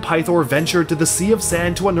 Scales and Pythor ventured to the Sea of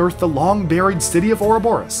Sand to unearth the long-buried city of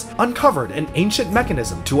Ouroboros, uncovered an ancient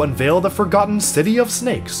mechanism to unveil the forgotten City of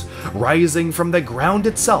Snakes, rising from the ground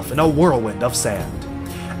itself in a whirlwind of sand.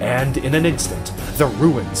 And in an instant, the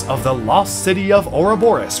ruins of the lost city of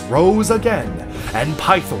Ouroboros rose again, and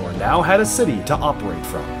Pythor now had a city to operate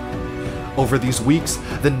from. Over these weeks,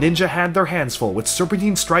 the ninja had their hands full with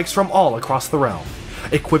serpentine strikes from all across the realm.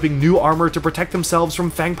 Equipping new armor to protect themselves from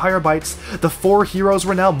Fangpyre bites, the 4 heroes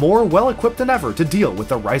were now more well-equipped than ever to deal with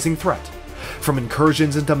the rising threat. From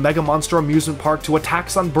incursions into Mega Monster Amusement Park to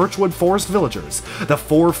attacks on Birchwood Forest villagers, the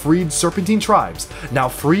 4 freed Serpentine tribes, now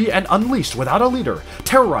free and unleashed without a leader,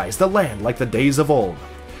 terrorized the land like the days of old.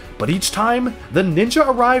 But each time, the ninja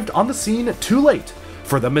arrived on the scene too late,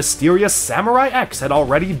 for the mysterious Samurai X had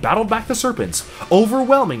already battled back the serpents,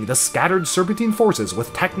 overwhelming the scattered Serpentine forces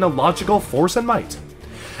with technological force and might.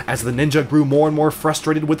 As the ninja grew more and more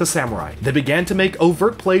frustrated with the samurai, they began to make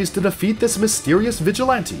overt plays to defeat this mysterious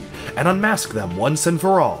vigilante and unmask them once and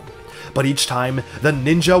for all. But each time, the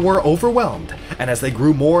ninja were overwhelmed, and as they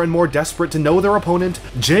grew more and more desperate to know their opponent,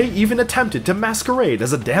 Jay even attempted to masquerade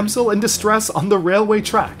as a damsel in distress on the railway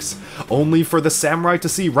tracks, only for the samurai to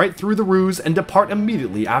see right through the ruse and depart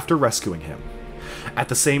immediately after rescuing him. At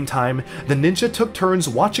the same time, the ninja took turns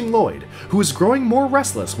watching Lloyd, who was growing more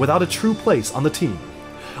restless without a true place on the team.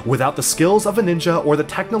 Without the skills of a ninja or the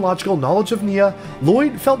technological knowledge of Nia,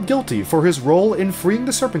 Lloyd felt guilty for his role in freeing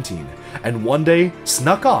the Serpentine, and one day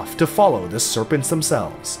snuck off to follow the serpents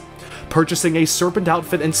themselves. Purchasing a serpent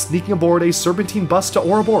outfit and sneaking aboard a Serpentine bus to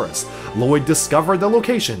Ouroboros, Lloyd discovered the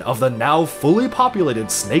location of the now fully populated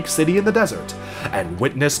Snake City in the desert, and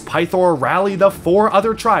witnessed Pythor rally the 4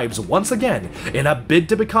 other tribes once again in a bid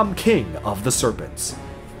to become king of the serpents.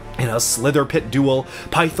 In a Slither Pit duel,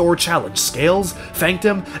 Pythor challenged Scales,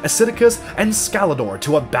 Phantom, Acidicus, and Scalador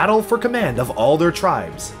to a battle for command of all their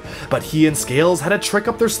tribes. But he and Scales had a trick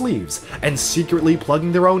up their sleeves, and secretly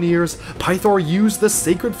plugging their own ears, Pythor used the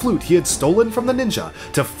sacred flute he had stolen from the ninja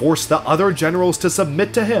to force the other generals to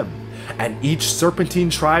submit to him. And each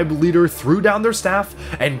Serpentine tribe leader threw down their staff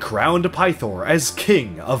and crowned Pythor as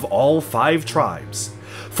king of all 5 tribes.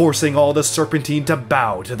 Forcing all the Serpentine to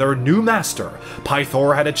bow to their new master,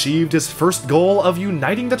 Pythor had achieved his first goal of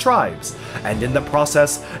uniting the tribes, and in the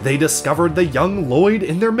process, they discovered the young Lloyd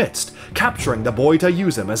in their midst, capturing the boy to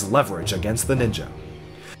use him as leverage against the ninja.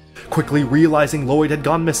 Quickly realizing Lloyd had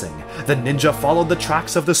gone missing, the ninja followed the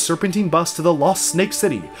tracks of the Serpentine bus to the Lost Snake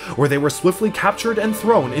City, where they were swiftly captured and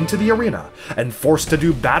thrown into the arena, and forced to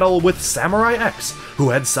do battle with Samurai X, who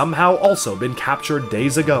had somehow also been captured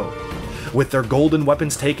days ago. With their golden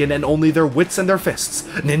weapons taken and only their wits and their fists,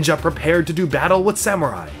 ninja prepared to do battle with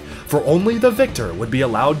samurai, for only the victor would be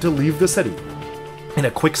allowed to leave the city. In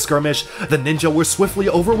a quick skirmish, the ninja were swiftly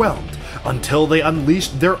overwhelmed, until they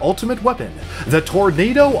unleashed their ultimate weapon, the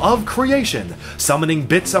Tornado of Creation, summoning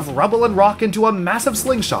bits of rubble and rock into a massive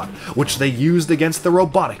slingshot, which they used against the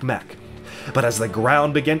robotic mech. But as the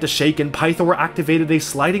ground began to shake and Pythor activated a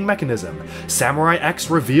sliding mechanism, Samurai X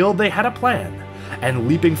revealed they had a plan. And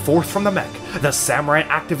leaping forth from the mech, the samurai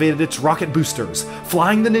activated its rocket boosters,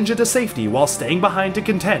 flying the ninja to safety while staying behind to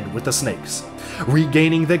contend with the snakes.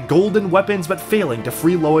 Regaining the golden weapons but failing to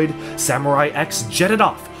free Lloyd, Samurai X jetted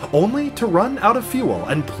off, only to run out of fuel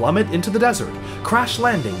and plummet into the desert, crash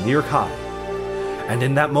landing near Kai. And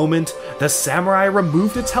in that moment, the samurai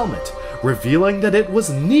removed its helmet, revealing that it was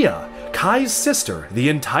Nia, Kai's sister, the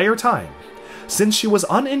entire time. Since she was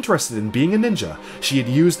uninterested in being a ninja, she had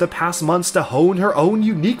used the past months to hone her own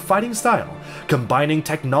unique fighting style, combining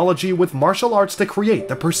technology with martial arts to create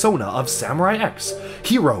the persona of Samurai X,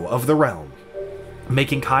 hero of the realm.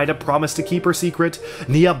 Making Kai to promise to keep her secret,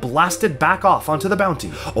 Nia blasted back off onto the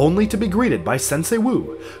bounty, only to be greeted by Sensei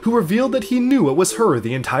Wu, who revealed that he knew it was her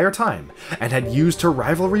the entire time, and had used her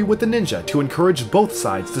rivalry with the ninja to encourage both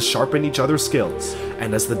sides to sharpen each other's skills.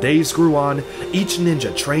 And as the days grew on, each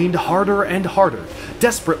ninja trained harder and harder,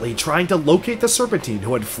 desperately trying to locate the Serpentine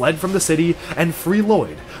who had fled from the city and free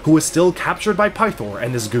Lloyd, who was still captured by Pythor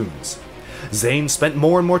and his goons. Zane spent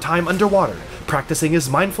more and more time underwater, practicing his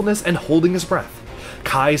mindfulness and holding his breath.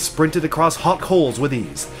 Kai sprinted across hot coals with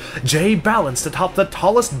ease. Jay balanced atop the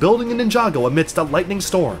tallest building in Ninjago amidst a lightning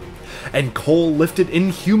storm. And Cole lifted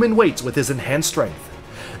inhuman weights with his enhanced strength.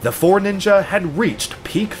 The four ninja had reached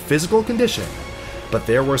peak physical condition, but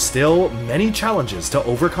there were still many challenges to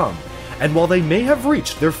overcome, and while they may have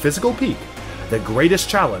reached their physical peak, the greatest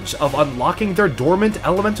challenge of unlocking their dormant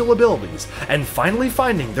elemental abilities and finally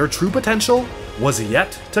finding their true potential was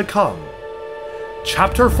yet to come.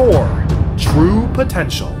 Chapter 4: True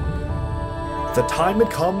Potential. The time had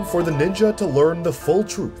come for the ninja to learn the full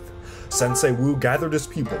truth. Sensei Wu gathered his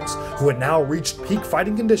pupils, who had now reached peak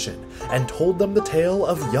fighting condition, and told them the tale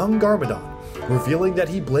of young Garmadon, revealing that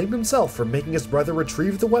he blamed himself for making his brother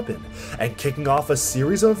retrieve the weapon, and kicking off a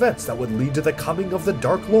series of events that would lead to the coming of the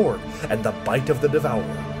Dark Lord and the bite of the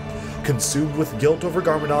Devourer. Consumed with guilt over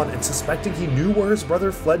Garmadon and suspecting he knew where his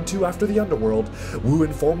brother fled to after the underworld, Wu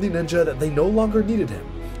informed the ninja that they no longer needed him,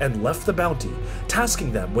 and left the bounty,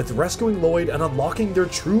 tasking them with rescuing Lloyd and unlocking their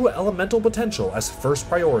true elemental potential as first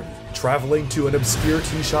priority. Traveling to an obscure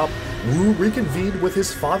tea shop, Wu reconvened with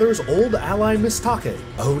his father's old ally Mistake,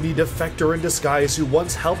 Oni defector in disguise who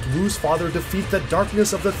once helped Wu's father defeat the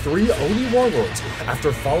darkness of the three Oni warlords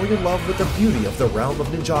after falling in love with the beauty of the realm of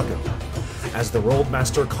Ninjago. As the Road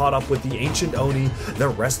Master caught up with the ancient Oni, the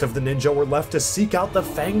rest of the ninja were left to seek out the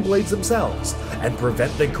Fang Blades themselves and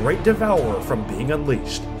prevent the Great Devourer from being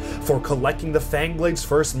unleashed. For collecting the Fang Blades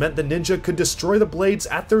first meant the ninja could destroy the blades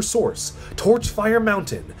at their source, Torchfire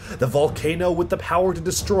Mountain, the volcano with the power to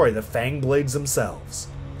destroy the Fang Blades themselves.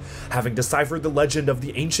 Having deciphered the legend of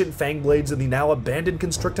the ancient Fang Blades in the now abandoned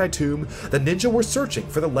Constricti tomb, the ninja were searching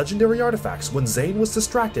for the legendary artifacts when Zane was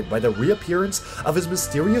distracted by the reappearance of his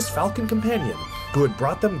mysterious falcon companion, who had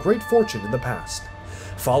brought them great fortune in the past.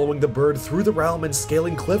 Following the bird through the realm and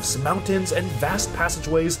scaling cliffs, mountains, and vast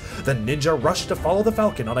passageways, the ninja rushed to follow the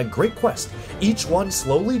falcon on a great quest, each one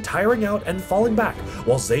slowly tiring out and falling back,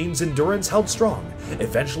 while Zane's endurance held strong,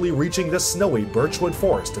 eventually reaching the snowy birchwood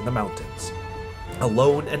forest in the mountains.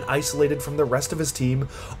 Alone and isolated from the rest of his team,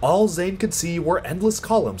 all Zane could see were endless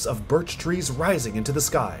columns of birch trees rising into the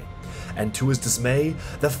sky. And to his dismay,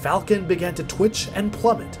 the falcon began to twitch and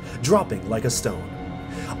plummet, dropping like a stone.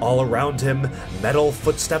 All around him, metal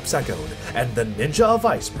footsteps echoed, and the ninja of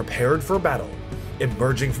ice prepared for battle.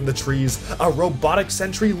 Emerging from the trees, a robotic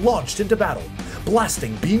sentry launched into battle,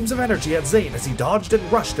 blasting beams of energy at Zane as he dodged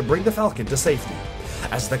and rushed to bring the falcon to safety.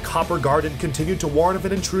 As the Copper Garden continued to warn of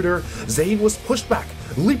an intruder, Zane was pushed back,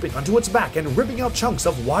 leaping onto its back and ripping out chunks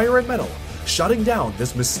of wire and metal, shutting down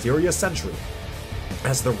this mysterious sentry.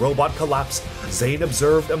 As the robot collapsed, Zane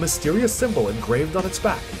observed a mysterious symbol engraved on its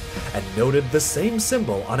back, and noted the same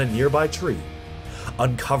symbol on a nearby tree.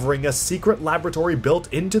 Uncovering a secret laboratory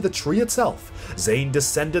built into the tree itself, Zane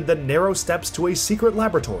descended the narrow steps to a secret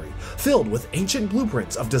laboratory filled with ancient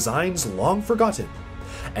blueprints of designs long forgotten.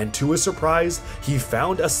 And to his surprise, he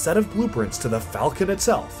found a set of blueprints to the Falcon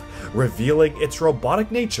itself, revealing its robotic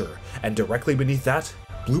nature, and directly beneath that,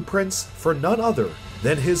 blueprints for none other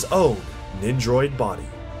than his own Ninjroid body.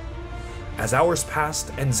 As hours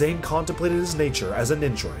passed and Zane contemplated his nature as a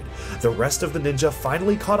ninjoid, the rest of the ninja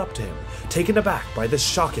finally caught up to him, taken aback by this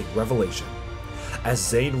shocking revelation. As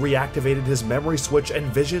Zane reactivated his memory switch and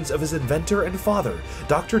visions of his inventor and father,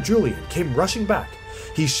 Dr. Julian, came rushing back,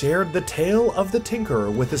 he shared the tale of the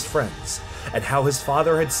Tinkerer with his friends, and how his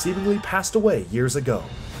father had seemingly passed away years ago.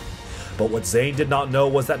 But what Zane did not know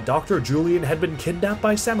was that Dr. Julian had been kidnapped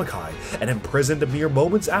by Samukai and imprisoned mere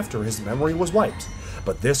moments after his memory was wiped,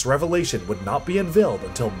 but this revelation would not be unveiled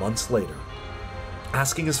until months later.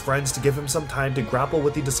 Asking his friends to give him some time to grapple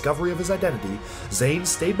with the discovery of his identity, Zane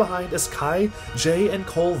stayed behind as Kai, Jay, and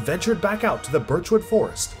Cole ventured back out to the Birchwood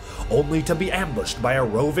Forest, only to be ambushed by a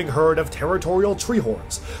roving herd of territorial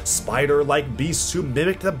treehorns, spider-like beasts who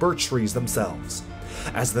mimicked the birch trees themselves.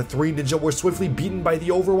 As the three ninja were swiftly beaten by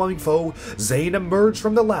the overwhelming foe, Zane emerged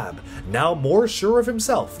from the lab, now more sure of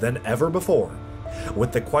himself than ever before.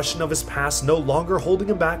 With the question of his past no longer holding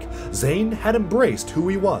him back, Zane had embraced who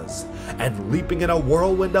he was, and leaping in a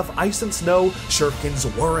whirlwind of ice and snow, shurikens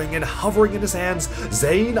whirring and hovering in his hands,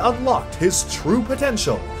 Zane unlocked his true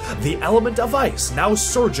potential, the element of ice now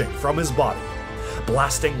surging from his body.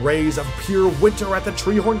 Blasting rays of pure winter at the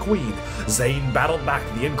Treehorn Queen, Zane battled back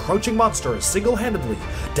the encroaching monsters single-handedly,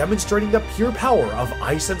 demonstrating the pure power of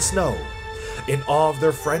ice and snow. In awe of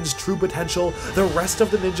their friend's true potential, the rest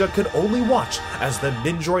of the ninja could only watch as the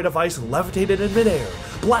Ninjoid of Ice levitated in midair,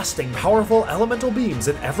 blasting powerful elemental beams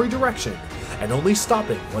in every direction, and only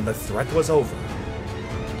stopping when the threat was over.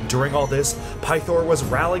 During all this, Pythor was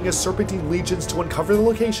rallying his Serpentine legions to uncover the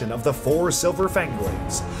location of the 4 silver fang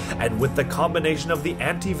blades, and with the combination of the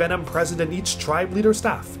anti-venom present in each tribe leader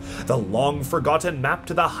staff, the long-forgotten map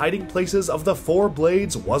to the hiding places of the 4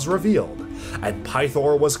 blades was revealed, and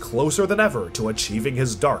Pythor was closer than ever to achieving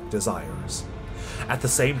his dark desires. At the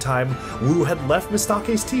same time, Wu had left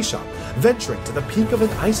Mistake's tea shop, venturing to the peak of an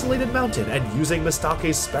isolated mountain and using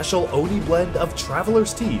Mistake's special Oni blend of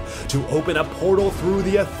Traveler's Tea to open a portal through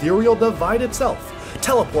the ethereal divide itself,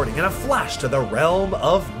 teleporting in a flash to the realm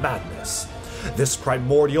of madness. This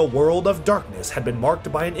primordial world of darkness had been marked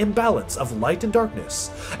by an imbalance of light and darkness,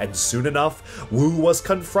 and soon enough, Wu was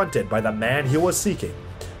confronted by the man he was seeking,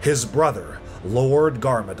 his brother, Lord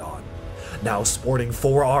Garmadon. Now sporting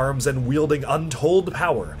 4 arms and wielding untold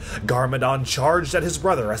power, Garmadon charged at his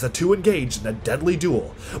brother as the two engaged in a deadly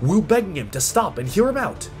duel, Wu begging him to stop and hear him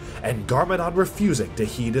out, and Garmadon refusing to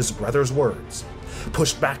heed his brother's words.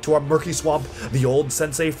 Pushed back to a murky swamp, the old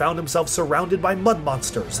sensei found himself surrounded by mud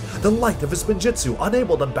monsters, the light of his Spinjitzu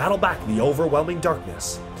unable to battle back the overwhelming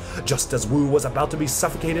darkness. Just as Wu was about to be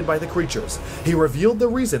suffocated by the creatures, he revealed the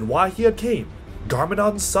reason why he had came.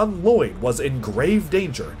 Garmadon's son Lloyd was in grave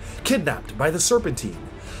danger, kidnapped by the Serpentine,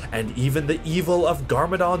 and even the evil of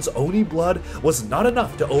Garmadon's Oni blood was not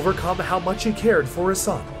enough to overcome how much he cared for his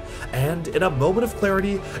son, and in a moment of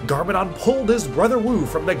clarity, Garmadon pulled his brother Wu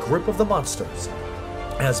from the grip of the monsters.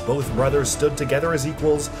 As both brothers stood together as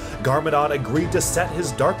equals, Garmadon agreed to set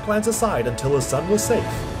his dark plans aside until his son was safe,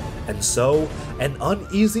 and so an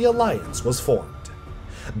uneasy alliance was formed.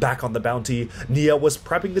 Back on the Bounty, Nia was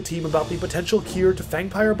prepping the team about the potential cure to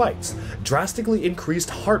Fangpyre bites, drastically increased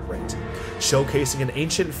heart rate. Showcasing an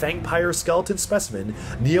ancient Fangpyre skeleton specimen,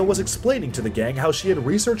 Nia was explaining to the gang how she had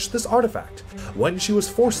researched this artifact, when she was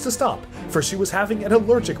forced to stop, for she was having an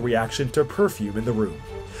allergic reaction to perfume in the room.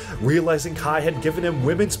 Realizing Kai had given him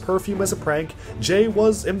women's perfume as a prank, Jay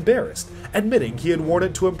was embarrassed, admitting he had worn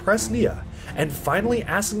it to impress Nia, and finally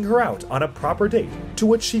asking her out on a proper date, to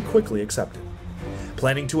which she quickly accepted.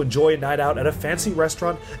 Planning to enjoy a night out at a fancy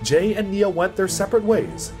restaurant, Jay and Nia went their separate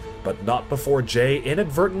ways, but not before Jay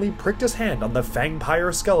inadvertently pricked his hand on the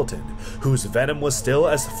Fangpyre skeleton, whose venom was still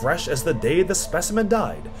as fresh as the day the specimen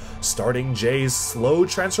died, starting Jay's slow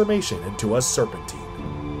transformation into a Serpentine.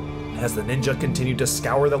 As the ninja continued to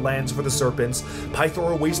scour the lands for the serpents,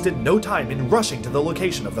 Pythor wasted no time in rushing to the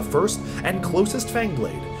location of the first and closest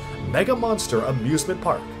Fangblade, Mega Monster Amusement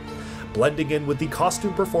Park. Blending in with the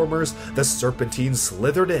costume performers, the Serpentine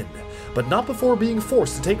slithered in, but not before being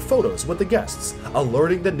forced to take photos with the guests,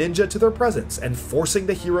 alerting the ninja to their presence and forcing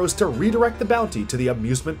the heroes to redirect the bounty to the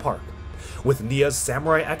amusement park. With Nia's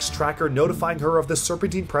Samurai X tracker notifying her of the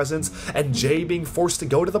Serpentine presence and Jay being forced to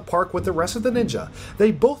go to the park with the rest of the ninja,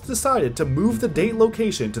 they both decided to move the date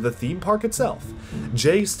location to the theme park itself,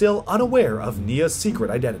 Jay still unaware of Nia's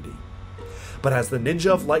secret identity. But as the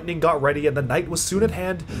Ninja of Lightning got ready and the night was soon at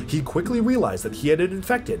hand, he quickly realized that he had been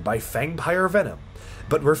infected by Fangpyre venom,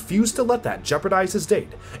 but refused to let that jeopardize his date,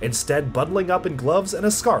 instead bundling up in gloves and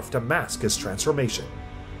a scarf to mask his transformation.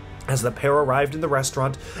 As the pair arrived in the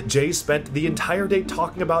restaurant, Jay spent the entire day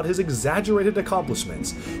talking about his exaggerated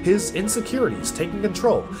accomplishments, his insecurities taking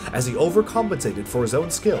control as he overcompensated for his own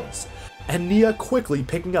skills, and Nia quickly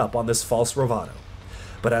picking up on this false bravado.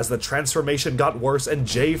 But as the transformation got worse and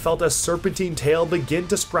Jay felt a serpentine tail begin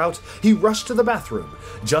to sprout, he rushed to the bathroom,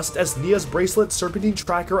 just as Nia's bracelet serpentine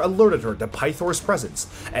tracker alerted her to Pythor's presence,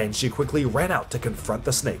 and she quickly ran out to confront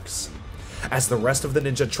the snakes. As the rest of the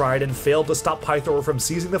ninja tried and failed to stop Pythor from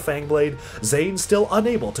seizing the Fangblade, Zane still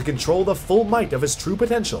unable to control the full might of his true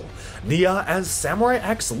potential, Nia as Samurai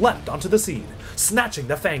X leapt onto the scene, snatching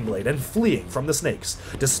the Fangblade and fleeing from the snakes,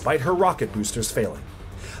 despite her rocket boosters failing.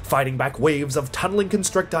 Fighting back waves of tunneling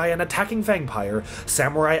constricti and attacking Fangpire,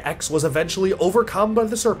 Samurai X was eventually overcome by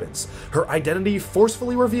the serpents, her identity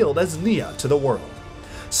forcefully revealed as Nia to the world.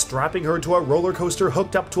 Strapping her to a roller coaster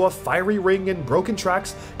hooked up to a fiery ring and broken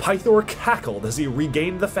tracks, Pythor cackled as he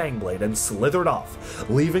regained the Fangblade and slithered off,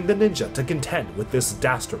 leaving the ninja to contend with this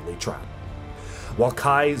dastardly trap. While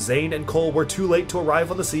Kai, Zane, and Cole were too late to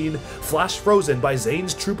arrive on the scene, flash frozen by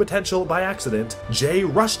Zane's true potential by accident, Jay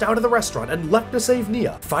rushed out of the restaurant and leapt to save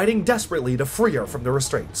Nia, fighting desperately to free her from the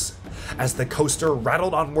restraints. As the coaster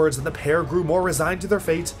rattled onwards and the pair grew more resigned to their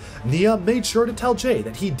fate, Nia made sure to tell Jay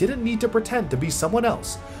that he didn't need to pretend to be someone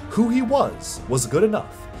else. Who he was good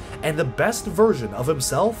enough, and the best version of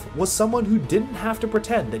himself was someone who didn't have to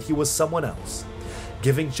pretend that he was someone else.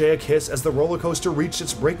 Giving Jay a kiss as the roller coaster reached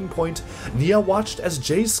its breaking point, Nia watched as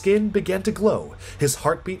Jay's skin began to glow, his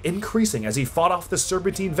heartbeat increasing as he fought off the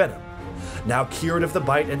serpentine venom. Now cured of the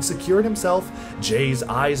bite and secured himself, Jay's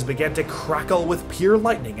eyes began to crackle with pure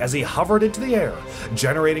lightning as he hovered into the air,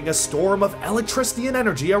 generating a storm of electricity and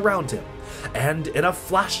energy around him. And in a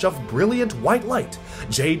flash of brilliant white light,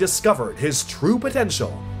 Jay discovered his true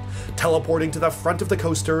potential. Teleporting to the front of the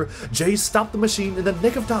coaster, Jay stopped the machine in the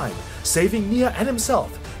nick of time, saving Nia and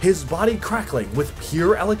himself, his body crackling with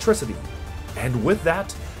pure electricity. And with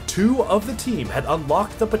that, two of the team had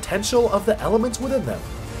unlocked the potential of the elements within them.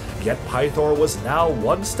 Yet Pythor was now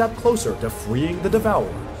one step closer to freeing the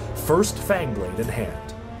Devourer, first Fangblade in hand.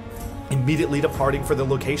 Immediately departing for the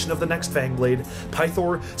location of the next Fangblade,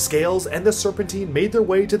 Pythor, Scales, and the Serpentine made their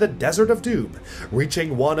way to the Desert of Doom,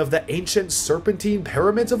 reaching one of the ancient Serpentine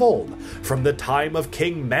pyramids of old, from the time of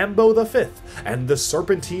King Mambo V and the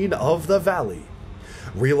Serpentine of the Valley.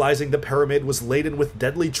 Realizing the pyramid was laden with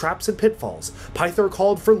deadly traps and pitfalls, Pythor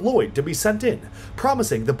called for Lloyd to be sent in,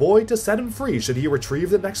 promising the boy to set him free should he retrieve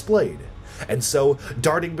the next blade. And so,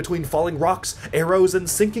 darting between falling rocks, arrows, and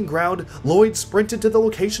sinking ground, Lloyd sprinted to the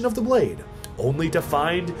location of the blade, only to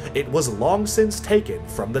find it was long since taken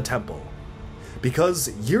from the temple. Because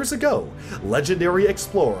years ago, legendary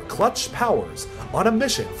explorer Clutch Powers, on a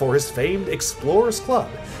mission for his famed Explorers Club,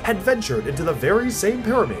 had ventured into the very same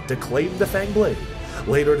pyramid to claim the Fangblade,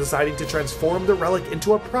 later deciding to transform the relic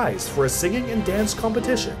into a prize for a singing and dance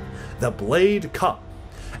competition, the Blade Cup.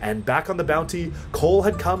 And back on the bounty, Cole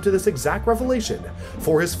had come to this exact revelation,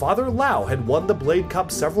 for his father Lau had won the Blade Cup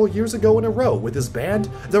several years ago in a row with his band,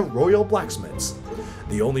 the Royal Blacksmiths.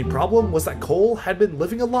 The only problem was that Cole had been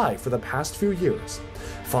living a lie for the past few years.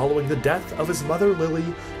 Following the death of his mother Lily,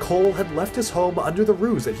 Cole had left his home under the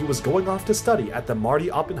ruse that he was going off to study at the Marty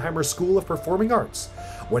Oppenheimer School of Performing Arts,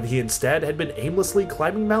 when he instead had been aimlessly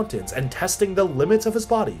climbing mountains and testing the limits of his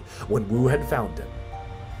body when Wu had found him.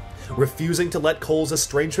 Refusing to let Cole's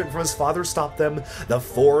estrangement from his father stop them, the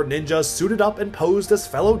four ninjas suited up and posed as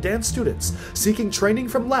fellow dance students, seeking training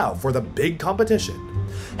from Lau for the big competition.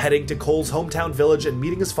 Heading to Cole's hometown village and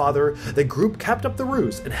meeting his father, the group kept up the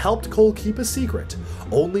ruse and helped Cole keep his secret,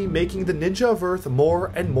 only making the ninja of Earth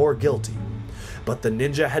more and more guilty. But the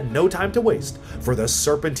ninja had no time to waste, for the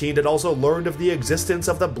Serpentine had also learned of the existence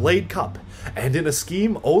of the Blade Cup, and in a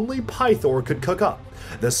scheme only Pythor could cook up,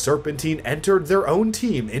 the Serpentine entered their own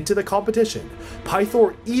team into the competition,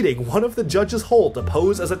 Pythor eating one of the judges whole to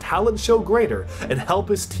pose as a talent show grader and help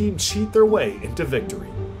his team cheat their way into victory.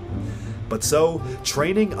 But so,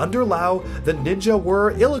 training under Lau, the ninja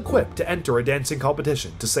were ill-equipped to enter a dancing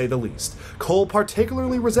competition, to say the least, Cole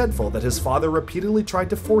particularly resentful that his father repeatedly tried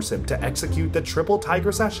to force him to execute the Triple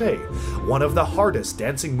Tiger Sachet, one of the hardest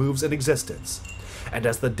dancing moves in existence. And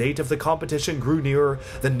as the date of the competition grew nearer,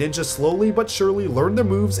 the ninja slowly but surely learned their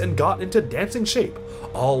moves and got into dancing shape,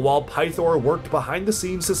 all while Pythor worked behind the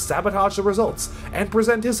scenes to sabotage the results and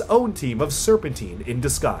present his own team of Serpentine in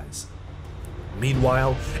disguise.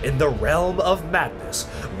 Meanwhile, in the realm of madness,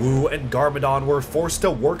 Wu and Garmadon were forced to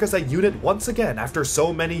work as a unit once again after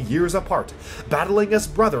so many years apart, battling as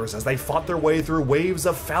brothers as they fought their way through waves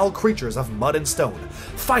of foul creatures of mud and stone,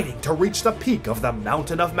 fighting to reach the peak of the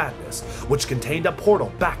Mountain of Madness, which contained a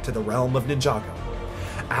portal back to the realm of Ninjago.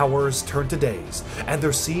 Hours turned to days, and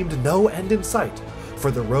there seemed no end in sight,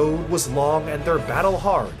 for the road was long and their battle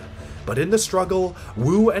hard. But in the struggle,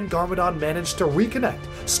 Wu and Garmadon managed to reconnect,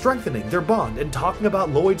 strengthening their bond and talking about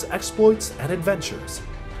Lloyd's exploits and adventures.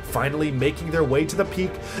 Finally making their way to the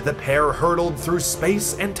peak, the pair hurtled through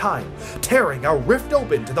space and time, tearing a rift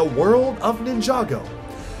open to the world of Ninjago.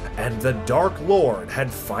 And the Dark Lord had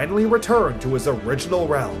finally returned to his original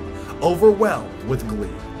realm, overwhelmed with glee.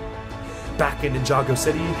 Back in Ninjago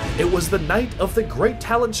City, it was the night of the Great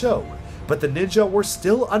Talent Show, but the ninja were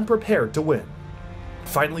still unprepared to win.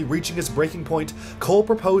 Finally reaching his breaking point, Cole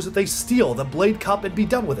proposed that they steal the Blade Cup and be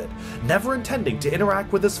done with it, never intending to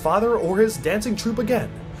interact with his father or his dancing troupe again,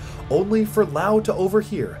 only for Lau to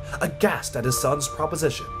overhear, aghast at his son's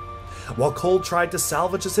proposition. While Cole tried to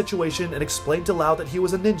salvage the situation and explain to Lau that he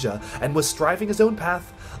was a ninja and was striving his own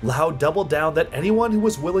path, Lau doubled down that anyone who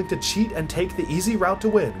was willing to cheat and take the easy route to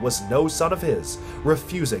win was no son of his,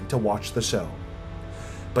 refusing to watch the show.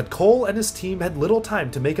 But Cole and his team had little time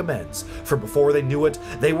to make amends, for before they knew it,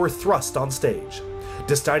 they were thrust on stage.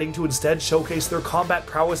 Deciding to instead showcase their combat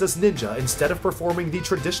prowess as ninja instead of performing the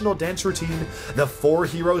traditional dance routine, the four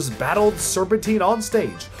heroes battled Serpentine on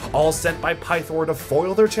stage, all sent by Pythor to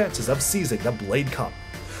foil their chances of seizing the Blade Cup.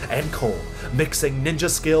 And Cole, mixing ninja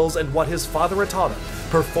skills and what his father had taught him,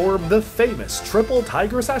 performed the famous triple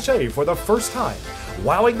tiger sachet for the first time,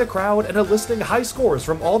 wowing the crowd and eliciting high scores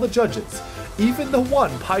from all the judges, even the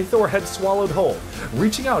one Pythor had swallowed whole,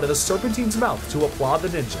 reaching out of the Serpentine's mouth to applaud the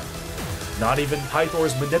ninja. Not even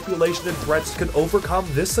Pythor's manipulation and threats could overcome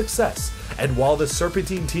this success, and while the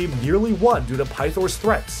Serpentine team nearly won due to Pythor's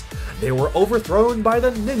threats, they were overthrown by the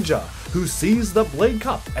ninja, who seized the Blade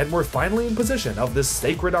Cup and were finally in possession of this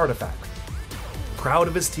sacred artifact. Proud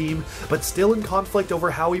of his team, but still in conflict over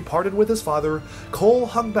how he parted with his father, Cole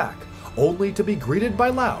hung back, only to be greeted by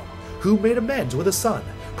Lau, who made amends with his son,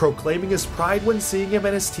 proclaiming his pride when seeing him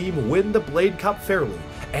and his team win the Blade Cup fairly,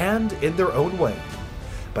 and in their own way.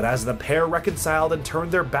 But as the pair reconciled and turned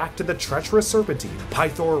their back to the treacherous Serpentine,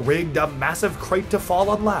 Pythor rigged a massive crate to fall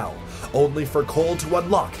on Lau, only for Cole to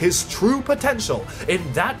unlock his true potential in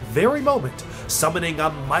that very moment, summoning a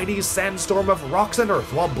mighty sandstorm of rocks and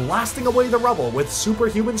earth while blasting away the rubble with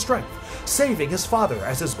superhuman strength, saving his father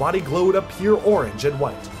as his body glowed a pure orange and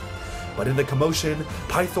white. But in the commotion,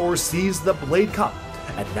 Pythor seized the Blade Cup,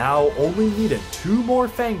 and now only needed 2 more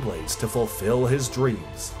Fang Blades to fulfill his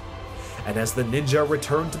dreams. And as the ninja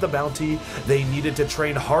returned to the bounty, they needed to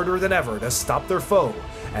train harder than ever to stop their foe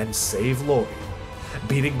and save Lloyd.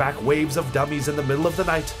 Beating back waves of dummies in the middle of the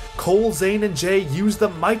night, Cole, Zane, and Jay used the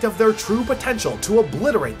might of their true potential to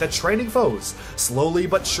obliterate the training foes, slowly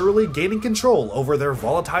but surely gaining control over their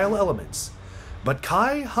volatile elements. But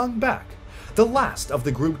Kai hung back, the last of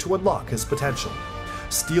the group to unlock his potential.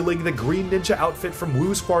 Stealing the green ninja outfit from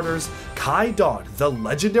Wu's quarters, Kai donned the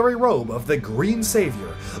legendary robe of the Green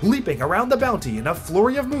Savior, leaping around the bounty in a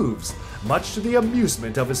flurry of moves, much to the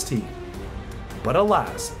amusement of his team. But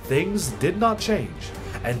alas, things did not change,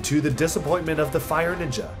 and to the disappointment of the Fire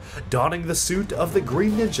Ninja, donning the suit of the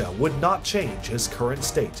Green Ninja would not change his current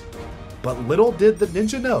state. But little did the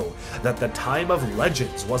ninja know that the time of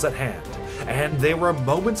legends was at hand, and they were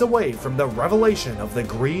moments away from the revelation of the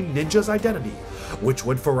Green Ninja's identity, which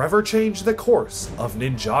would forever change the course of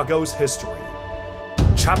Ninjago's history.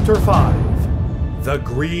 Chapter 5: The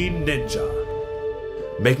Green Ninja.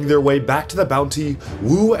 Making their way back to the bounty,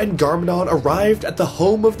 Wu and Garmadon arrived at the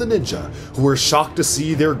home of the ninja, who were shocked to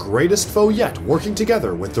see their greatest foe yet working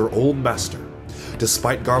together with their old master.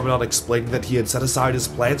 Despite Garmadon explaining that he had set aside his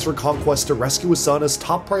plans for conquest to rescue his son as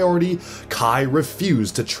top priority, Kai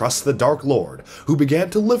refused to trust the Dark Lord, who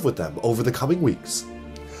began to live with them over the coming weeks.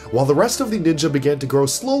 While the rest of the ninja began to grow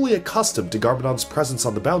slowly accustomed to Garmadon's presence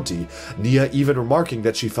on the bounty, Nia even remarking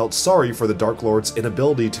that she felt sorry for the Dark Lord's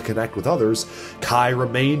inability to connect with others, Kai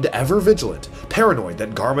remained ever vigilant, paranoid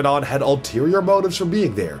that Garmadon had ulterior motives for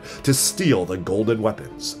being there to steal the golden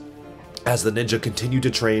weapons. As the ninja continued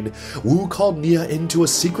to train, Wu called Nia into a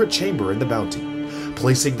secret chamber in the bounty.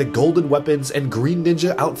 Placing the golden weapons and green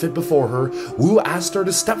ninja outfit before her, Wu asked her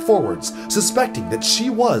to step forwards, suspecting that she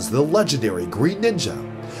was the legendary Green Ninja.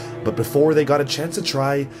 But before they got a chance to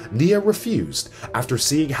try, Nia refused, after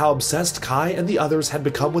seeing how obsessed Kai and the others had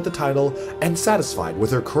become with the title and satisfied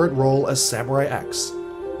with her current role as Samurai X.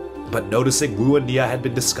 But noticing Wu and Nia had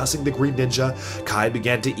been discussing the Green Ninja, Kai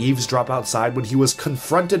began to eavesdrop outside when he was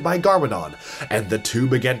confronted by Garmadon, and the two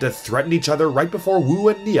began to threaten each other right before Wu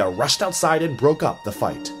and Nia rushed outside and broke up the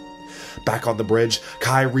fight. Back on the bridge,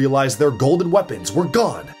 Kai realized their golden weapons were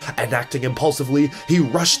gone, and acting impulsively, he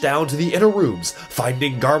rushed down to the inner rooms,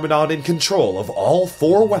 finding Garmadon in control of all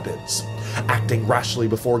 4 weapons. Acting rashly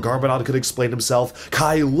before Garmadon could explain himself,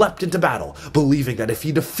 Kai leapt into battle, believing that if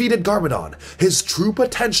he defeated Garmadon, his true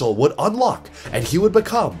potential would unlock and he would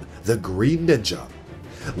become the Green Ninja.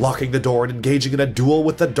 Locking the door and engaging in a duel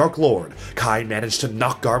with the Dark Lord, Kai managed to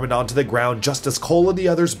knock Garmadon to the ground just as Cole and the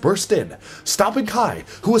others burst in, stopping Kai,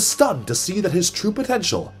 who was stunned to see that his true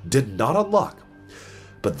potential did not unlock.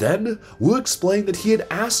 But then, Wu explained that he had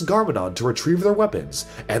asked Garmadon to retrieve their weapons,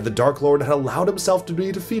 and the Dark Lord had allowed himself to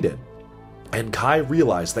be defeated. And Kai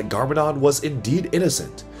realized that Garmadon was indeed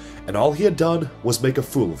innocent, and all he had done was make a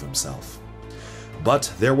fool of himself.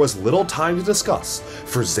 But there was little time to discuss,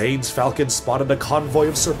 for Zane's Falcon spotted a convoy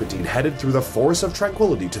of Serpentine headed through the Forest of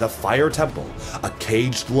Tranquility to the Fire Temple, a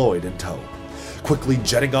caged Lloyd in tow. Quickly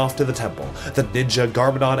jetting off to the temple, the ninja,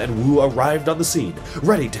 Garmadon, and Wu arrived on the scene,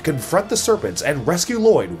 ready to confront the serpents and rescue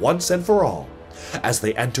Lloyd once and for all. As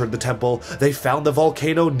they entered the temple, they found the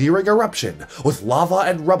volcano nearing eruption, with lava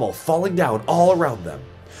and rubble falling down all around them.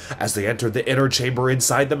 As they entered the inner chamber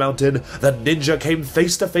inside the mountain, the ninja came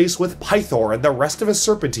face to face with Pythor and the rest of his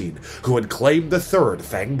Serpentine, who had claimed the third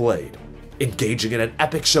Fang Blade. Engaging in an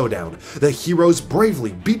epic showdown, the heroes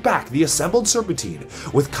bravely beat back the assembled Serpentine,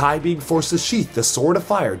 with Kai being forced to sheath the Sword of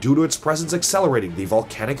Fire due to its presence accelerating the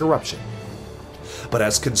volcanic eruption. But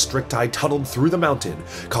as Constricti tunneled through the mountain,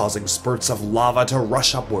 causing spurts of lava to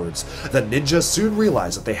rush upwards, the ninjas soon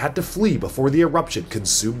realized that they had to flee before the eruption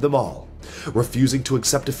consumed them all. Refusing to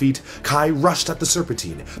accept defeat, Kai rushed at the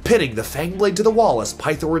Serpentine, pinning the Fang Blade to the wall as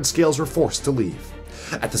Pythor and Scales were forced to leave.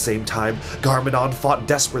 At the same time, Garmadon fought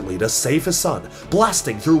desperately to save his son,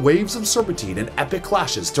 blasting through waves of Serpentine in epic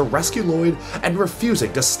clashes to rescue Lloyd and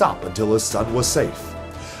refusing to stop until his son was safe.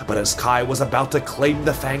 But as Kai was about to claim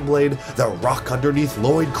the Fang Blade, the rock underneath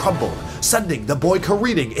Lloyd crumbled, sending the boy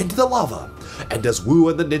careening into the lava. And as Wu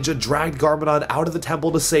and the ninja dragged Garmadon out of the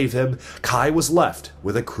temple to save him, Kai was left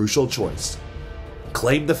with a crucial choice.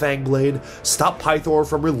 Claim the Fang Blade, stop Pythor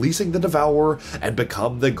from releasing the Devourer, and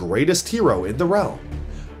become the greatest hero in the realm.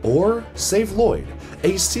 Or save Lloyd,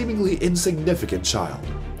 a seemingly insignificant child.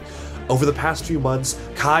 Over the past few months,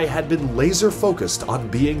 Kai had been laser focused on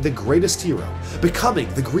being the greatest hero,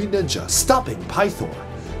 becoming the Green Ninja, stopping Pythor.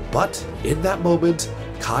 But in that moment,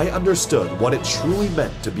 Kai understood what it truly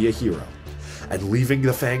meant to be a hero. And leaving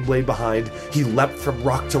the Fang Blade behind, he leapt from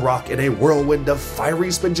rock to rock in a whirlwind of fiery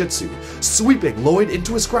spinjitzu, sweeping Lloyd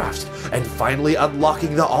into his grasp, and finally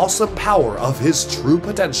unlocking the awesome power of his true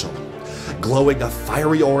potential. Glowing a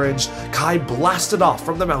fiery orange, Kai blasted off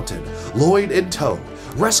from the mountain, Lloyd in tow,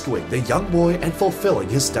 rescuing the young boy and fulfilling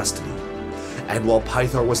his destiny. And while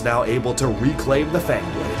Pythor was now able to reclaim the Fang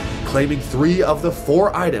Blade, claiming 3 of the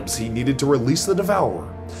 4 items he needed to release the Devourer,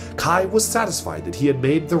 Kai was satisfied that he had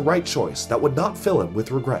made the right choice that would not fill him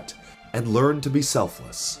with regret, and learned to be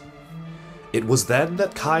selfless. It was then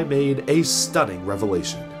that Kai made a stunning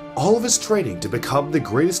revelation. All of his training to become the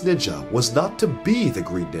greatest ninja was not to be the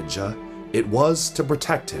Green Ninja, it was to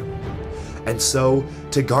protect him. And so,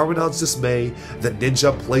 to Garmadon's dismay, the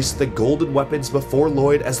ninja placed the golden weapons before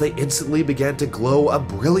Lloyd as they instantly began to glow a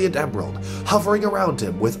brilliant emerald, hovering around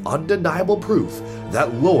him with undeniable proof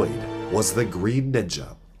that Lloyd was the Green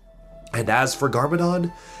Ninja. And as for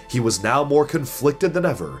Garmadon, he was now more conflicted than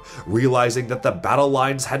ever, realizing that the battle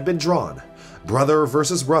lines had been drawn, brother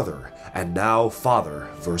versus brother, and now father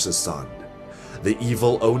versus son. The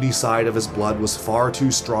evil Oni side of his blood was far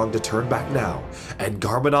too strong to turn back now, and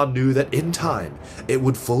Garmadon knew that in time, it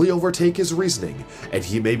would fully overtake his reasoning, and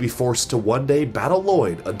he may be forced to one day battle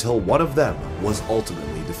Lloyd until one of them was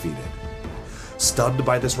ultimately defeated. Stunned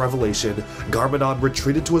by this revelation, Garmadon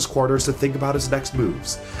retreated to his quarters to think about his next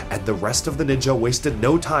moves, and the rest of the ninja wasted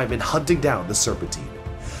no time in hunting down the Serpentine.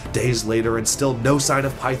 Days later, and still no sign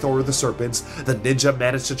of Pythor or the serpents, the ninja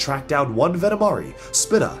managed to track down one Venomari,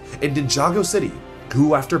 Spitta, in Ninjago City,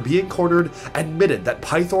 who, after being cornered, admitted that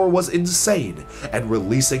Pythor was insane, and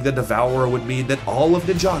releasing the Devourer would mean that all of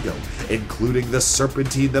Ninjago, including the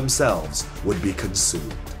Serpentine themselves, would be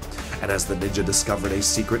consumed. And as the ninja discovered a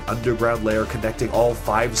secret underground lair connecting all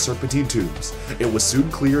 5 Serpentine tombs, it was soon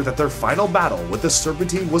clear that their final battle with the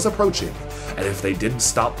Serpentine was approaching, and if they didn't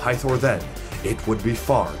stop Pythor then, it would be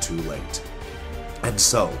far too late. And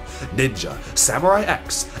so, Ninja, Samurai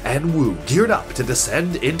X, and Wu geared up to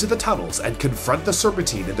descend into the tunnels and confront the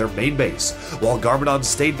Serpentine in their main base, while Garmadon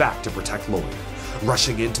stayed back to protect Lloyd.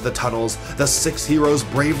 Rushing into the tunnels, the 6 heroes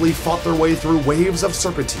bravely fought their way through waves of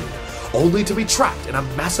Serpentine, only to be trapped in a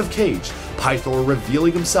massive cage, Pythor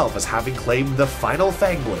revealing himself as having claimed the final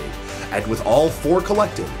Fang Blade, and with all 4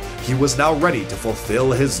 collected, he was now ready to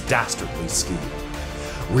fulfill his dastardly scheme.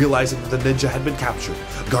 Realizing that the ninja had been captured,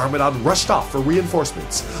 Garmadon rushed off for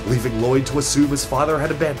reinforcements, leaving Lloyd to assume his father had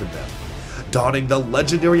abandoned them. Donning the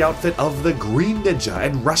legendary outfit of the Green Ninja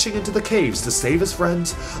and rushing into the caves to save his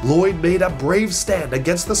friends, Lloyd made a brave stand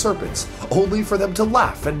against the serpents, only for them to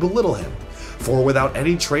laugh and belittle him. For without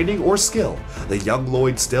any training or skill, the young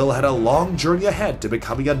Lloyd still had a long journey ahead to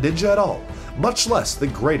becoming a ninja at all, much less the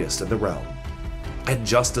greatest in the realm. And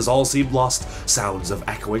just as all seemed lost, sounds of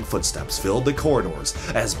echoing footsteps filled the corridors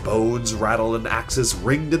as bones rattled and axes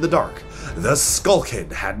ringed in the dark. The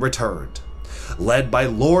Skulkin had returned. Led by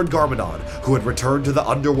Lord Garmadon, who had returned to the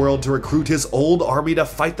underworld to recruit his old army to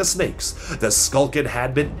fight the snakes, the Skulkin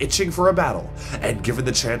had been itching for a battle, and given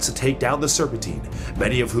the chance to take down the Serpentine,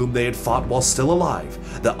 many of whom they had fought while still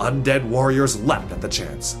alive, the undead warriors leapt at the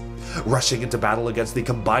chance. Rushing into battle against the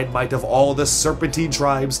combined might of all the Serpentine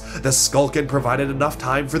tribes, the Skulkin provided enough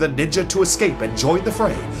time for the ninja to escape and join the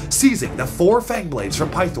fray, seizing the 4 fang blades from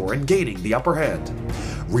Pythor and gaining the upper hand.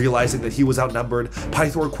 Realizing that he was outnumbered,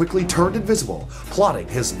 Pythor quickly turned invisible, plotting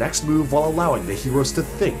his next move while allowing the heroes to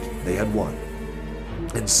think they had won.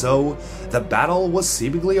 And so, the battle was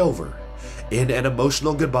seemingly over. In an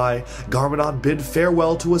emotional goodbye, Garmadon bid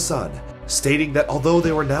farewell to his son, stating that although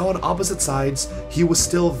they were now on opposite sides, he was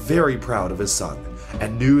still very proud of his son,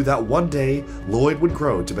 and knew that one day Lloyd would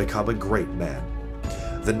grow to become a great man.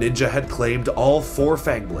 The ninja had claimed all 4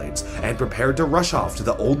 fang blades and prepared to rush off to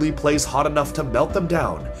the only place hot enough to melt them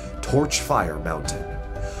down, Torchfire Mountain.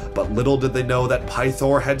 But little did they know that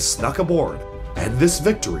Pythor had snuck aboard, and this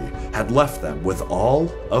victory had left them with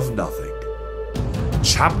all of nothing.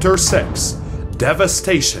 Chapter 6: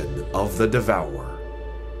 Devastation of the Devourer.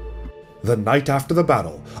 The night after the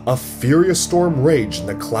battle, a furious storm raged in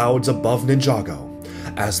the clouds above Ninjago.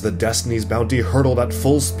 As the Destiny's bounty hurtled at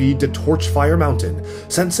full speed to Torchfire Mountain,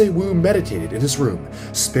 Sensei Wu meditated in his room,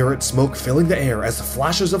 spirit smoke filling the air as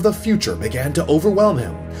flashes of the future began to overwhelm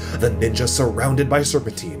him. The ninja surrounded by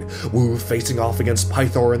Serpentine, Wu facing off against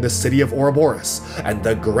Pythor in the city of Ouroboros, and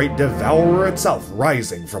the great Devourer itself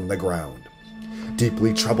rising from the ground.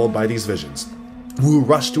 Deeply troubled by these visions, Wu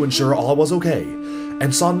rushed to ensure all was okay,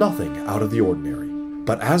 and saw nothing out of the ordinary.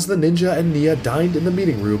 But as the ninja and Nia dined in the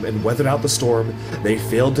meeting room and weathered out the storm, they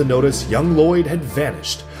failed to notice young Lloyd had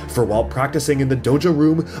vanished, for while practicing in the dojo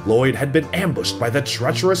room, Lloyd had been ambushed by the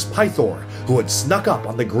treacherous Pythor, who had snuck up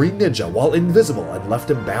on the Green Ninja while invisible and left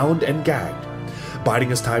him bound and gagged. Biding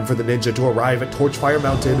his time for the ninja to arrive at Torchfire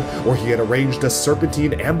Mountain, where he had arranged a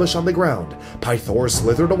serpentine ambush on the ground, Pythor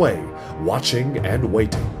slithered away, watching and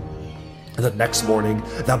waiting. The next morning,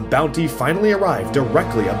 the bounty finally arrived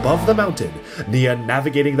directly above the mountain, Nia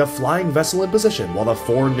navigating the flying vessel in position while the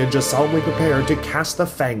 4 ninjas solemnly prepared to cast the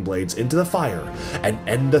fang blades into the fire and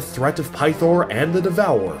end the threat of Pythor and the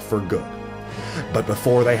Devourer for good. But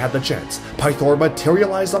before they had the chance, Pythor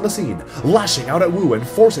materialized on the scene, lashing out at Wu and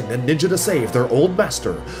forcing the ninja to save their old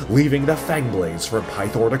master, leaving the fang blades for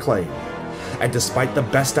Pythor to claim. And despite the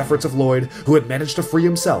best efforts of Lloyd, who had managed to free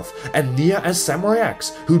himself, and Nia as Samurai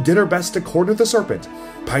X, who did her best to corner the serpent,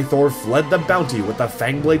 Pythor fled the bounty with the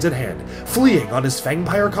fang blades in hand, fleeing on his fang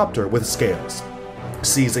pyrocopter with scales.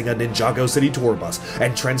 Seizing a Ninjago City tour bus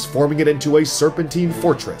and transforming it into a serpentine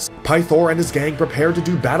fortress, Pythor and his gang prepared to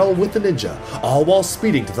do battle with the ninja, all while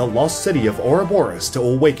speeding to the lost city of Ouroboros to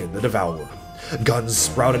awaken the Devourer. Guns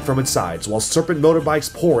sprouted from its sides, while serpent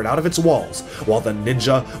motorbikes poured out of its walls, while the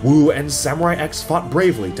ninja, Wu, and Samurai X fought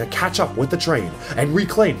bravely to catch up with the train and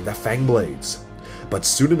reclaim the fang blades. But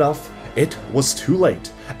soon enough, it was too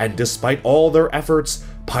late, and despite all their efforts,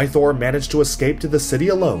 Pythor managed to escape to the city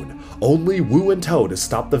alone, only Wu and Toad to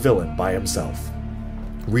stop the villain by himself.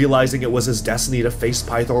 Realizing it was his destiny to face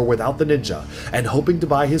Pythor without the ninja, and hoping to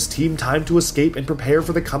buy his team time to escape and prepare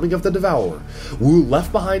for the coming of the Devourer, Wu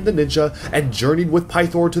left behind the ninja and journeyed with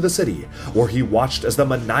Pythor to the city, where he watched as the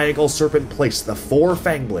maniacal serpent placed the 4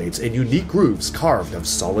 fang blades in unique grooves carved of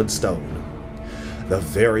solid stone. The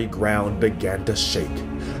very ground began to shake.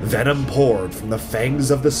 Venom poured from the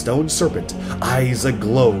fangs of the stone serpent, eyes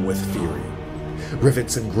aglow with fury.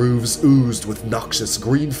 Rivets and grooves oozed with noxious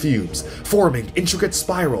green fumes, forming intricate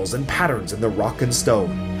spirals and patterns in the rock and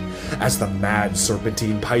stone. As the mad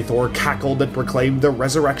serpentine Pythor cackled and proclaimed the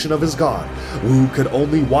resurrection of his god, Wu could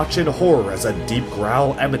only watch in horror as a deep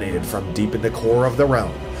growl emanated from deep in the core of the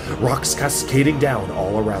realm, rocks cascading down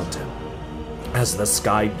all around him. As the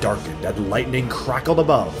sky darkened and lightning crackled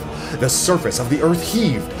above, the surface of the earth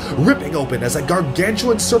heaved, ripping open as a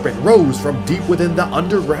gargantuan serpent rose from deep within the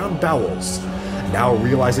underground bowels. Now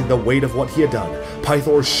realizing the weight of what he had done,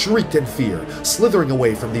 Pythor shrieked in fear, slithering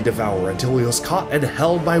away from the Devourer until he was caught and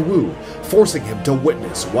held by Wu, forcing him to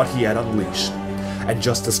witness what he had unleashed. And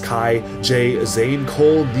just as Kai, Jay, Zane,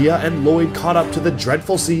 Cole, Nia, and Lloyd caught up to the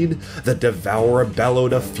dreadful scene, the Devourer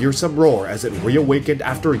bellowed a fearsome roar as it reawakened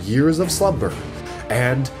after years of slumber.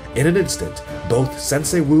 And, in an instant, both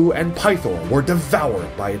Sensei Wu and Pythor were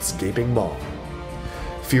devoured by its gaping maw.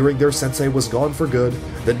 Fearing their sensei was gone for good,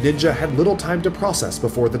 the ninja had little time to process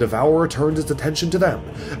before the Devourer turned its attention to them,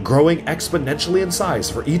 growing exponentially in size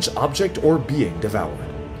for each object or being devoured.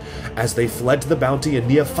 As they fled to the bounty and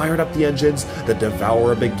Nia fired up the engines, the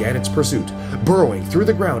Devourer began its pursuit, burrowing through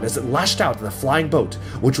the ground as it lashed out at the flying boat,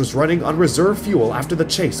 which was running on reserve fuel after the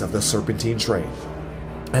chase of the Serpentine train.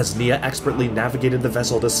 As Nia expertly navigated the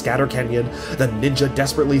vessel to Scatter Canyon, the ninja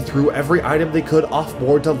desperately threw every item they could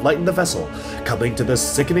offboard to lighten the vessel, coming to the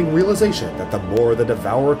sickening realization that the more the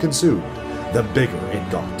Devourer consumed, the bigger it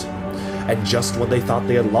got. And just when they thought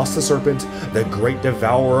they had lost the serpent, the great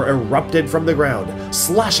Devourer erupted from the ground,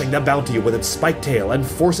 slashing the bounty with its spiked tail and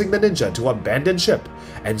forcing the ninja to abandon ship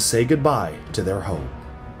and say goodbye to their home.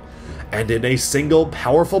 And in a single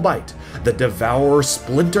powerful bite, the Devourer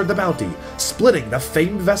splintered the bounty, splitting the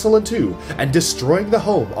famed vessel in two and destroying the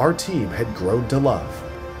home our team had grown to love.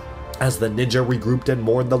 As the ninja regrouped and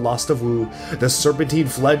mourned the loss of Wu, the Serpentine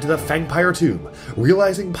fled to the Fangpire tomb,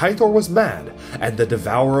 realizing Pythor was mad, and the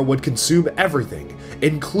Devourer would consume everything,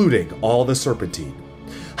 including all the Serpentine.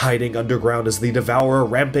 Hiding underground as the Devourer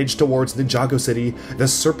rampaged towards Ninjago City, the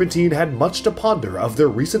Serpentine had much to ponder of their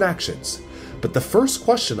recent actions. But the first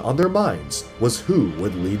question on their minds was who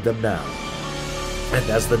would lead them now. And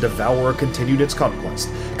as the Devourer continued its conquest,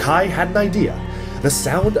 Kai had an idea. The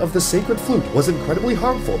sound of the sacred flute was incredibly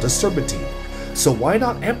harmful to Serpentine, so why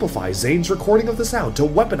not amplify Zane's recording of the sound to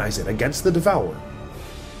weaponize it against the Devourer?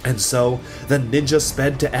 And so, the ninja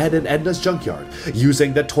sped to Ed and Edna's junkyard,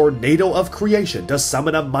 using the Tornado of Creation to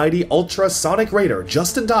summon a mighty ultrasonic raider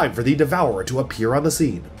just in time for the Devourer to appear on the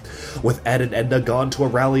scene. With Ed and Edna gone to a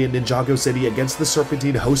rally in Ninjago City against the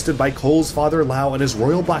Serpentine hosted by Cole's father Lau and his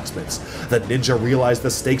royal blacksmiths, the ninja realized the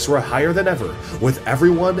stakes were higher than ever, with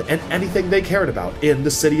everyone and anything they cared about in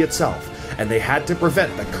the city itself, and they had to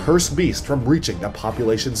prevent the cursed beast from reaching the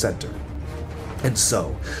population center. And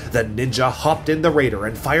so, the ninja hopped in the raider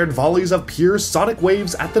and fired volleys of pure sonic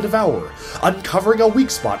waves at the Devourer, uncovering a weak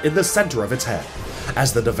spot in the center of its head.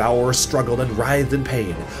 As the Devourer struggled and writhed in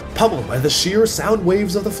pain, pummeled by the sheer sound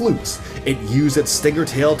waves of the flutes, it used its stinger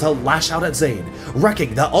tail to lash out at Zane,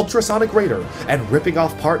 wrecking the ultrasonic raider and ripping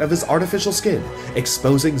off part of his artificial skin,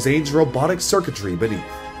 exposing Zane's robotic circuitry beneath.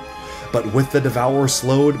 But with the Devourer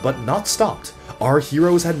slowed but not stopped, our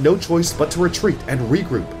heroes had no choice but to retreat and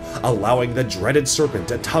regroup, allowing the dreaded serpent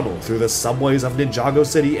to tunnel through the subways of Ninjago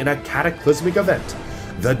City in a cataclysmic event,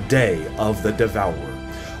 the Day of the Devourer,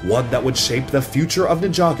 one that would shape the future of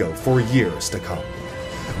Ninjago for years to come.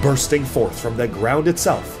 Bursting forth from the ground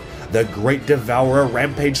itself, the great Devourer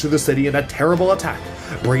rampaged through the city in a terrible attack,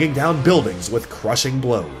 bringing down buildings with crushing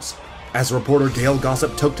blows. As reporter Gail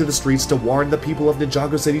Gossip took to the streets to warn the people of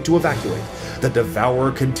Ninjago City to evacuate, the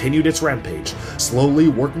Devourer continued its rampage, slowly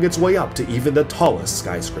working its way up to even the tallest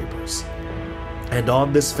skyscrapers. And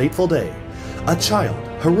on this fateful day, a child,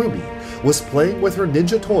 Harumi, was playing with her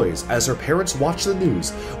ninja toys as her parents watched the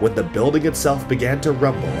news when the building itself began to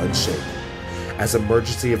rumble and shake. As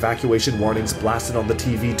emergency evacuation warnings blasted on the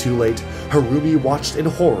TV too late, Harumi watched in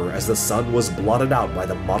horror as the sun was blotted out by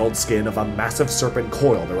the mottled skin of a massive serpent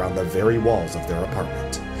coiled around the very walls of their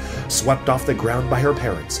apartment. Swept off the ground by her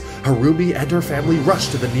parents, Harumi and her family rushed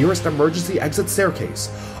to the nearest emergency exit staircase,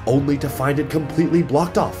 only to find it completely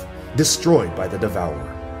blocked off, destroyed by the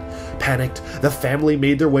Devourer. Panicked, the family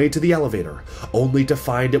made their way to the elevator, only to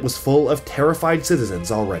find it was full of terrified citizens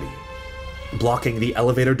already. Blocking the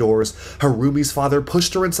elevator doors, Harumi's father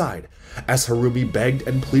pushed her inside. As Harumi begged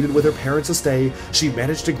and pleaded with her parents to stay, she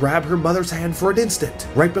managed to grab her mother's hand for an instant.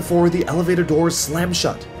 Right before the elevator doors slammed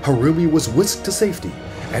shut, Harumi was whisked to safety,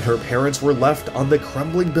 and her parents were left on the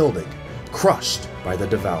crumbling building, crushed by the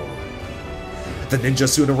Devourer. The ninja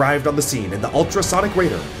soon arrived on the scene in the ultrasonic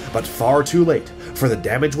raider, but far too late, for the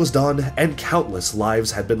damage was done and countless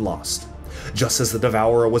lives had been lost. Just as the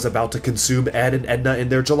Devourer was about to consume Ed and Edna in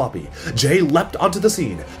their jalopy, Jay leapt onto the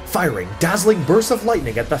scene, firing dazzling bursts of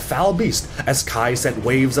lightning at the foul beast as Kai sent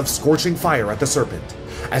waves of scorching fire at the serpent.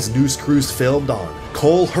 As news crews filmed on,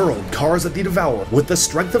 Cole hurled cars at the Devourer with the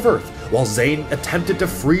strength of earth, while Zane attempted to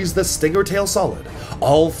freeze the stinger tail solid,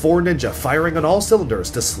 all four ninja firing on all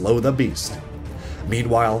cylinders to slow the beast.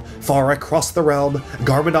 Meanwhile, far across the realm,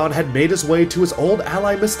 Garmadon had made his way to his old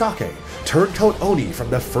ally Mistake, turncoat Oni from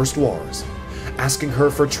the First Wars. Asking her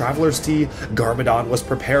for traveler's tea, Garmadon was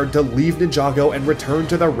prepared to leave Ninjago and return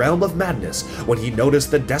to the realm of madness when he noticed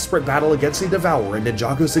the desperate battle against the Devourer in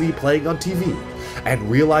Ninjago City playing on TV, and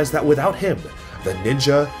realized that without him, the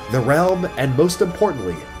ninja, the realm, and most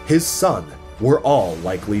importantly, his son, were all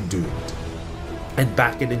likely doomed. And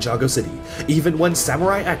back in Ninjago City, even when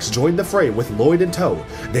Samurai X joined the fray with Lloyd in tow,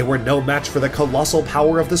 they were no match for the colossal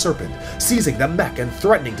power of the Serpent, seizing the mech and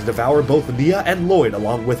threatening to devour both Mia and Lloyd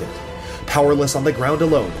along with it. Powerless on the ground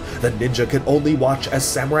alone, the ninja could only watch as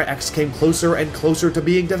Samurai X came closer and closer to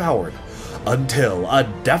being devoured, until a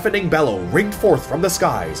deafening bellow ringed forth from the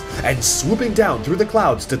skies, and swooping down through the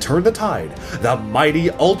clouds to turn the tide, the mighty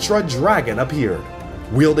Ultra Dragon appeared.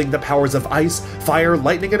 Wielding the powers of ice, fire,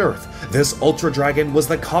 lightning, and earth, this Ultra Dragon was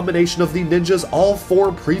the combination of the ninja's all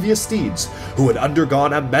 4 previous steeds, who had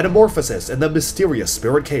undergone a metamorphosis in the mysterious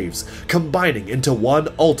spirit caves, combining into one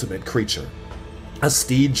ultimate creature. A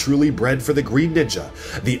steed truly bred for the Green Ninja,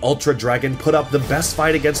 the Ultra Dragon put up the best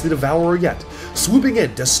fight against the Devourer yet, swooping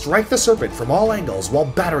in to strike the Serpent from all angles while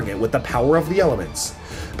battering it with the power of the elements.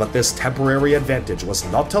 But this temporary advantage was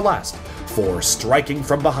not to last, for striking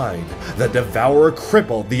from behind, the Devourer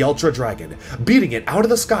crippled the Ultra Dragon, beating it out of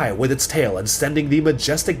the sky with its tail and sending the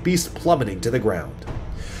majestic beast plummeting to the ground.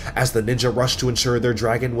 As the ninja rushed to ensure their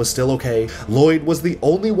dragon was still okay, Lloyd was the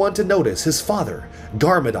only one to notice his father,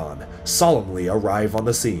 Garmadon, solemnly arrive on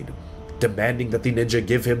the scene. Demanding that the ninja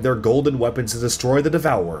give him their golden weapons to destroy the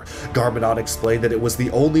Devourer, Garmadon explained that it was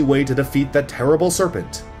the only way to defeat the terrible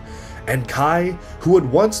Serpent. And Kai, who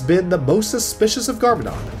had once been the most suspicious of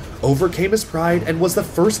Garmadon, overcame his pride and was the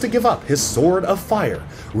first to give up his sword of fire,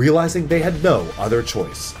 realizing they had no other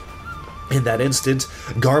choice. In that instant,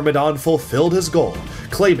 Garmadon fulfilled his goal,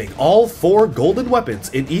 claiming all 4 golden weapons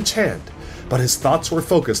in each hand, but his thoughts were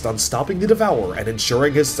focused on stopping the Devourer and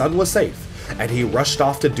ensuring his son was safe, and he rushed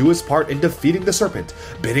off to do his part in defeating the Serpent,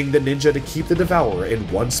 bidding the ninja to keep the Devourer in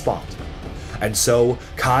one spot. And so,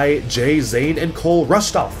 Kai, Jay, Zane, and Cole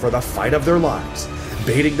rushed off for the fight of their lives.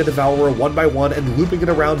 Baiting the Devourer one by one and looping it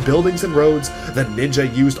around buildings and roads, the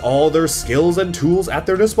ninja used all their skills and tools at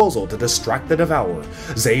their disposal to distract the Devourer,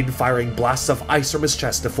 Zane firing blasts of ice from his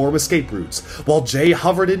chest to form escape routes, while Jay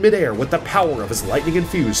hovered in midair with the power of his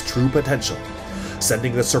lightning-infused true potential.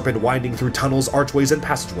 Sending the Serpent winding through tunnels, archways, and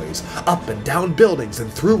passageways, up and down buildings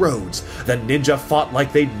and through roads, the ninja fought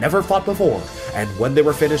like they'd never fought before, and when they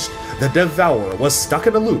were finished, the Devourer was stuck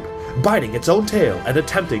in a loop, biting its own tail and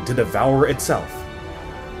attempting to devour itself.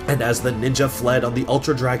 And as the ninja fled on the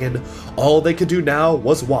Ultra Dragon, all they could do now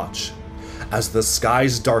was watch. As the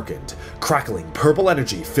skies darkened, crackling purple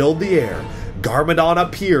energy filled the air, Garmadon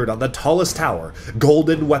appeared on the tallest tower,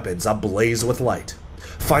 golden weapons ablaze with light.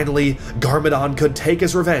 Finally, Garmadon could take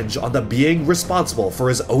his revenge on the being responsible for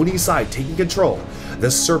his Oni side taking control,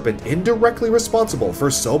 the Serpent indirectly responsible for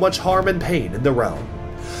so much harm and pain in the realm.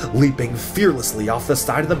 Leaping fearlessly off the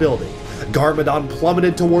side of the building, Garmadon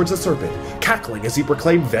plummeted towards the Serpent, cackling as he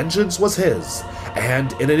proclaimed vengeance was his.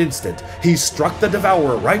 And in an instant, he struck the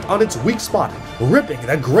Devourer right on its weak spot, ripping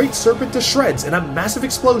the great Serpent to shreds in a massive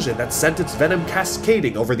explosion that sent its venom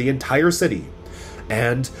cascading over the entire city.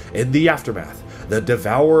 And in the aftermath, the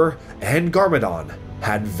Devourer and Garmadon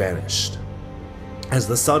had vanished. As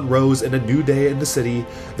the sun rose in a new day in the city,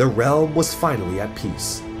 the realm was finally at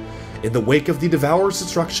peace. In the wake of the Devourer's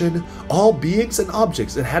destruction, all beings and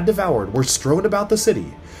objects it had devoured were strewn about the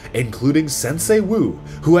city, including Sensei Wu,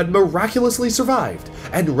 who had miraculously survived,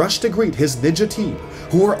 and rushed to greet his ninja team,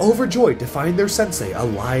 who were overjoyed to find their sensei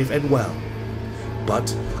alive and well.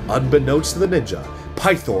 But, unbeknownst to the ninja,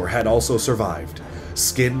 Pythor had also survived.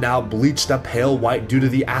 Skin now bleached a pale white due to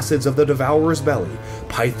the acids of the Devourer's belly,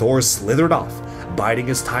 Pythor slithered off, biding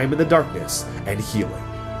his time in the darkness and healing.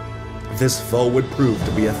 This foe would prove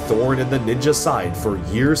to be a thorn in the ninja's side for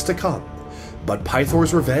years to come, but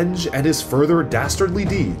Pythor's revenge and his further dastardly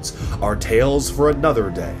deeds are tales for another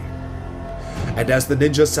day. And as the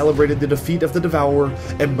ninja celebrated the defeat of the Devourer,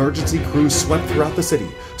 emergency crews swept throughout the city,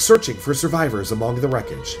 searching for survivors among the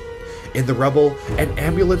wreckage. In the rubble, an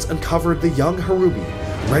ambulance uncovered the young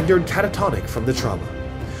Harumi, rendered catatonic from the trauma.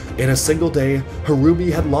 In a single day,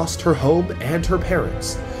 Harumi had lost her home and her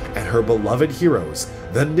parents, and her beloved heroes,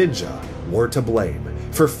 the ninja, were to blame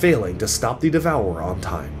for failing to stop the Devourer on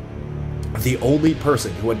time. The only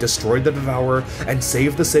person who had destroyed the Devourer and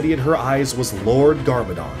saved the city in her eyes was Lord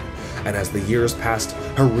Garmadon, and as the years passed,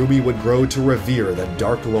 Harumi would grow to revere the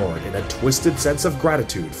Dark Lord in a twisted sense of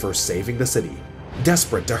gratitude for saving the city,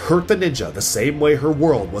 desperate to hurt the ninja the same way her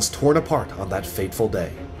world was torn apart on that fateful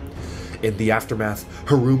day. In the aftermath,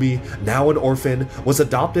 Harumi, now an orphan, was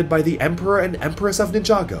adopted by the Emperor and Empress of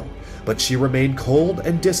Ninjago, but she remained cold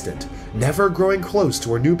and distant, never growing close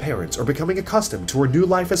to her new parents or becoming accustomed to her new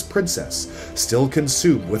life as princess, still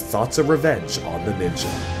consumed with thoughts of revenge on the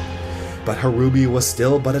ninja. But Harumi was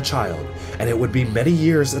still but a child, and it would be many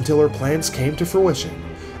years until her plans came to fruition,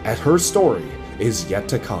 and her story is yet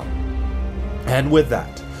to come. And with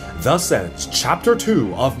that, thus ends Chapter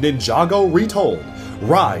 2 of Ninjago Retold,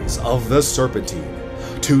 Rise of the Serpentine.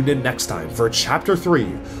 Tune in next time for Chapter 3,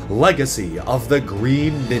 Legacy of the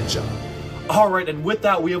Green Ninja. Alright, and with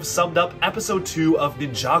that, we have summed up Episode 2 of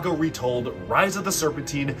Ninjago Retold, Rise of the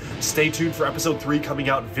Serpentine. Stay tuned for Episode 3 coming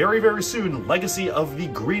out very, very soon, Legacy of the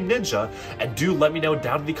Green Ninja. And do let me know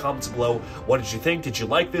down in the comments below, what did you think? Did you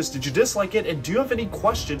like this? Did you dislike it? And do you have any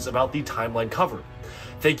questions about the timeline cover?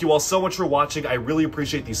 Thank you all so much for watching. I really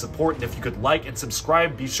appreciate the support, and if you could like and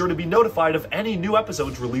subscribe, be sure to be notified of any new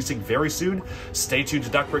episodes releasing very soon. Stay tuned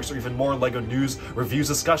to DuckBricks for even more LEGO news, reviews,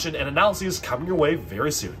 discussion, and analyses coming your way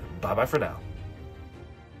very soon. Bye-bye for now.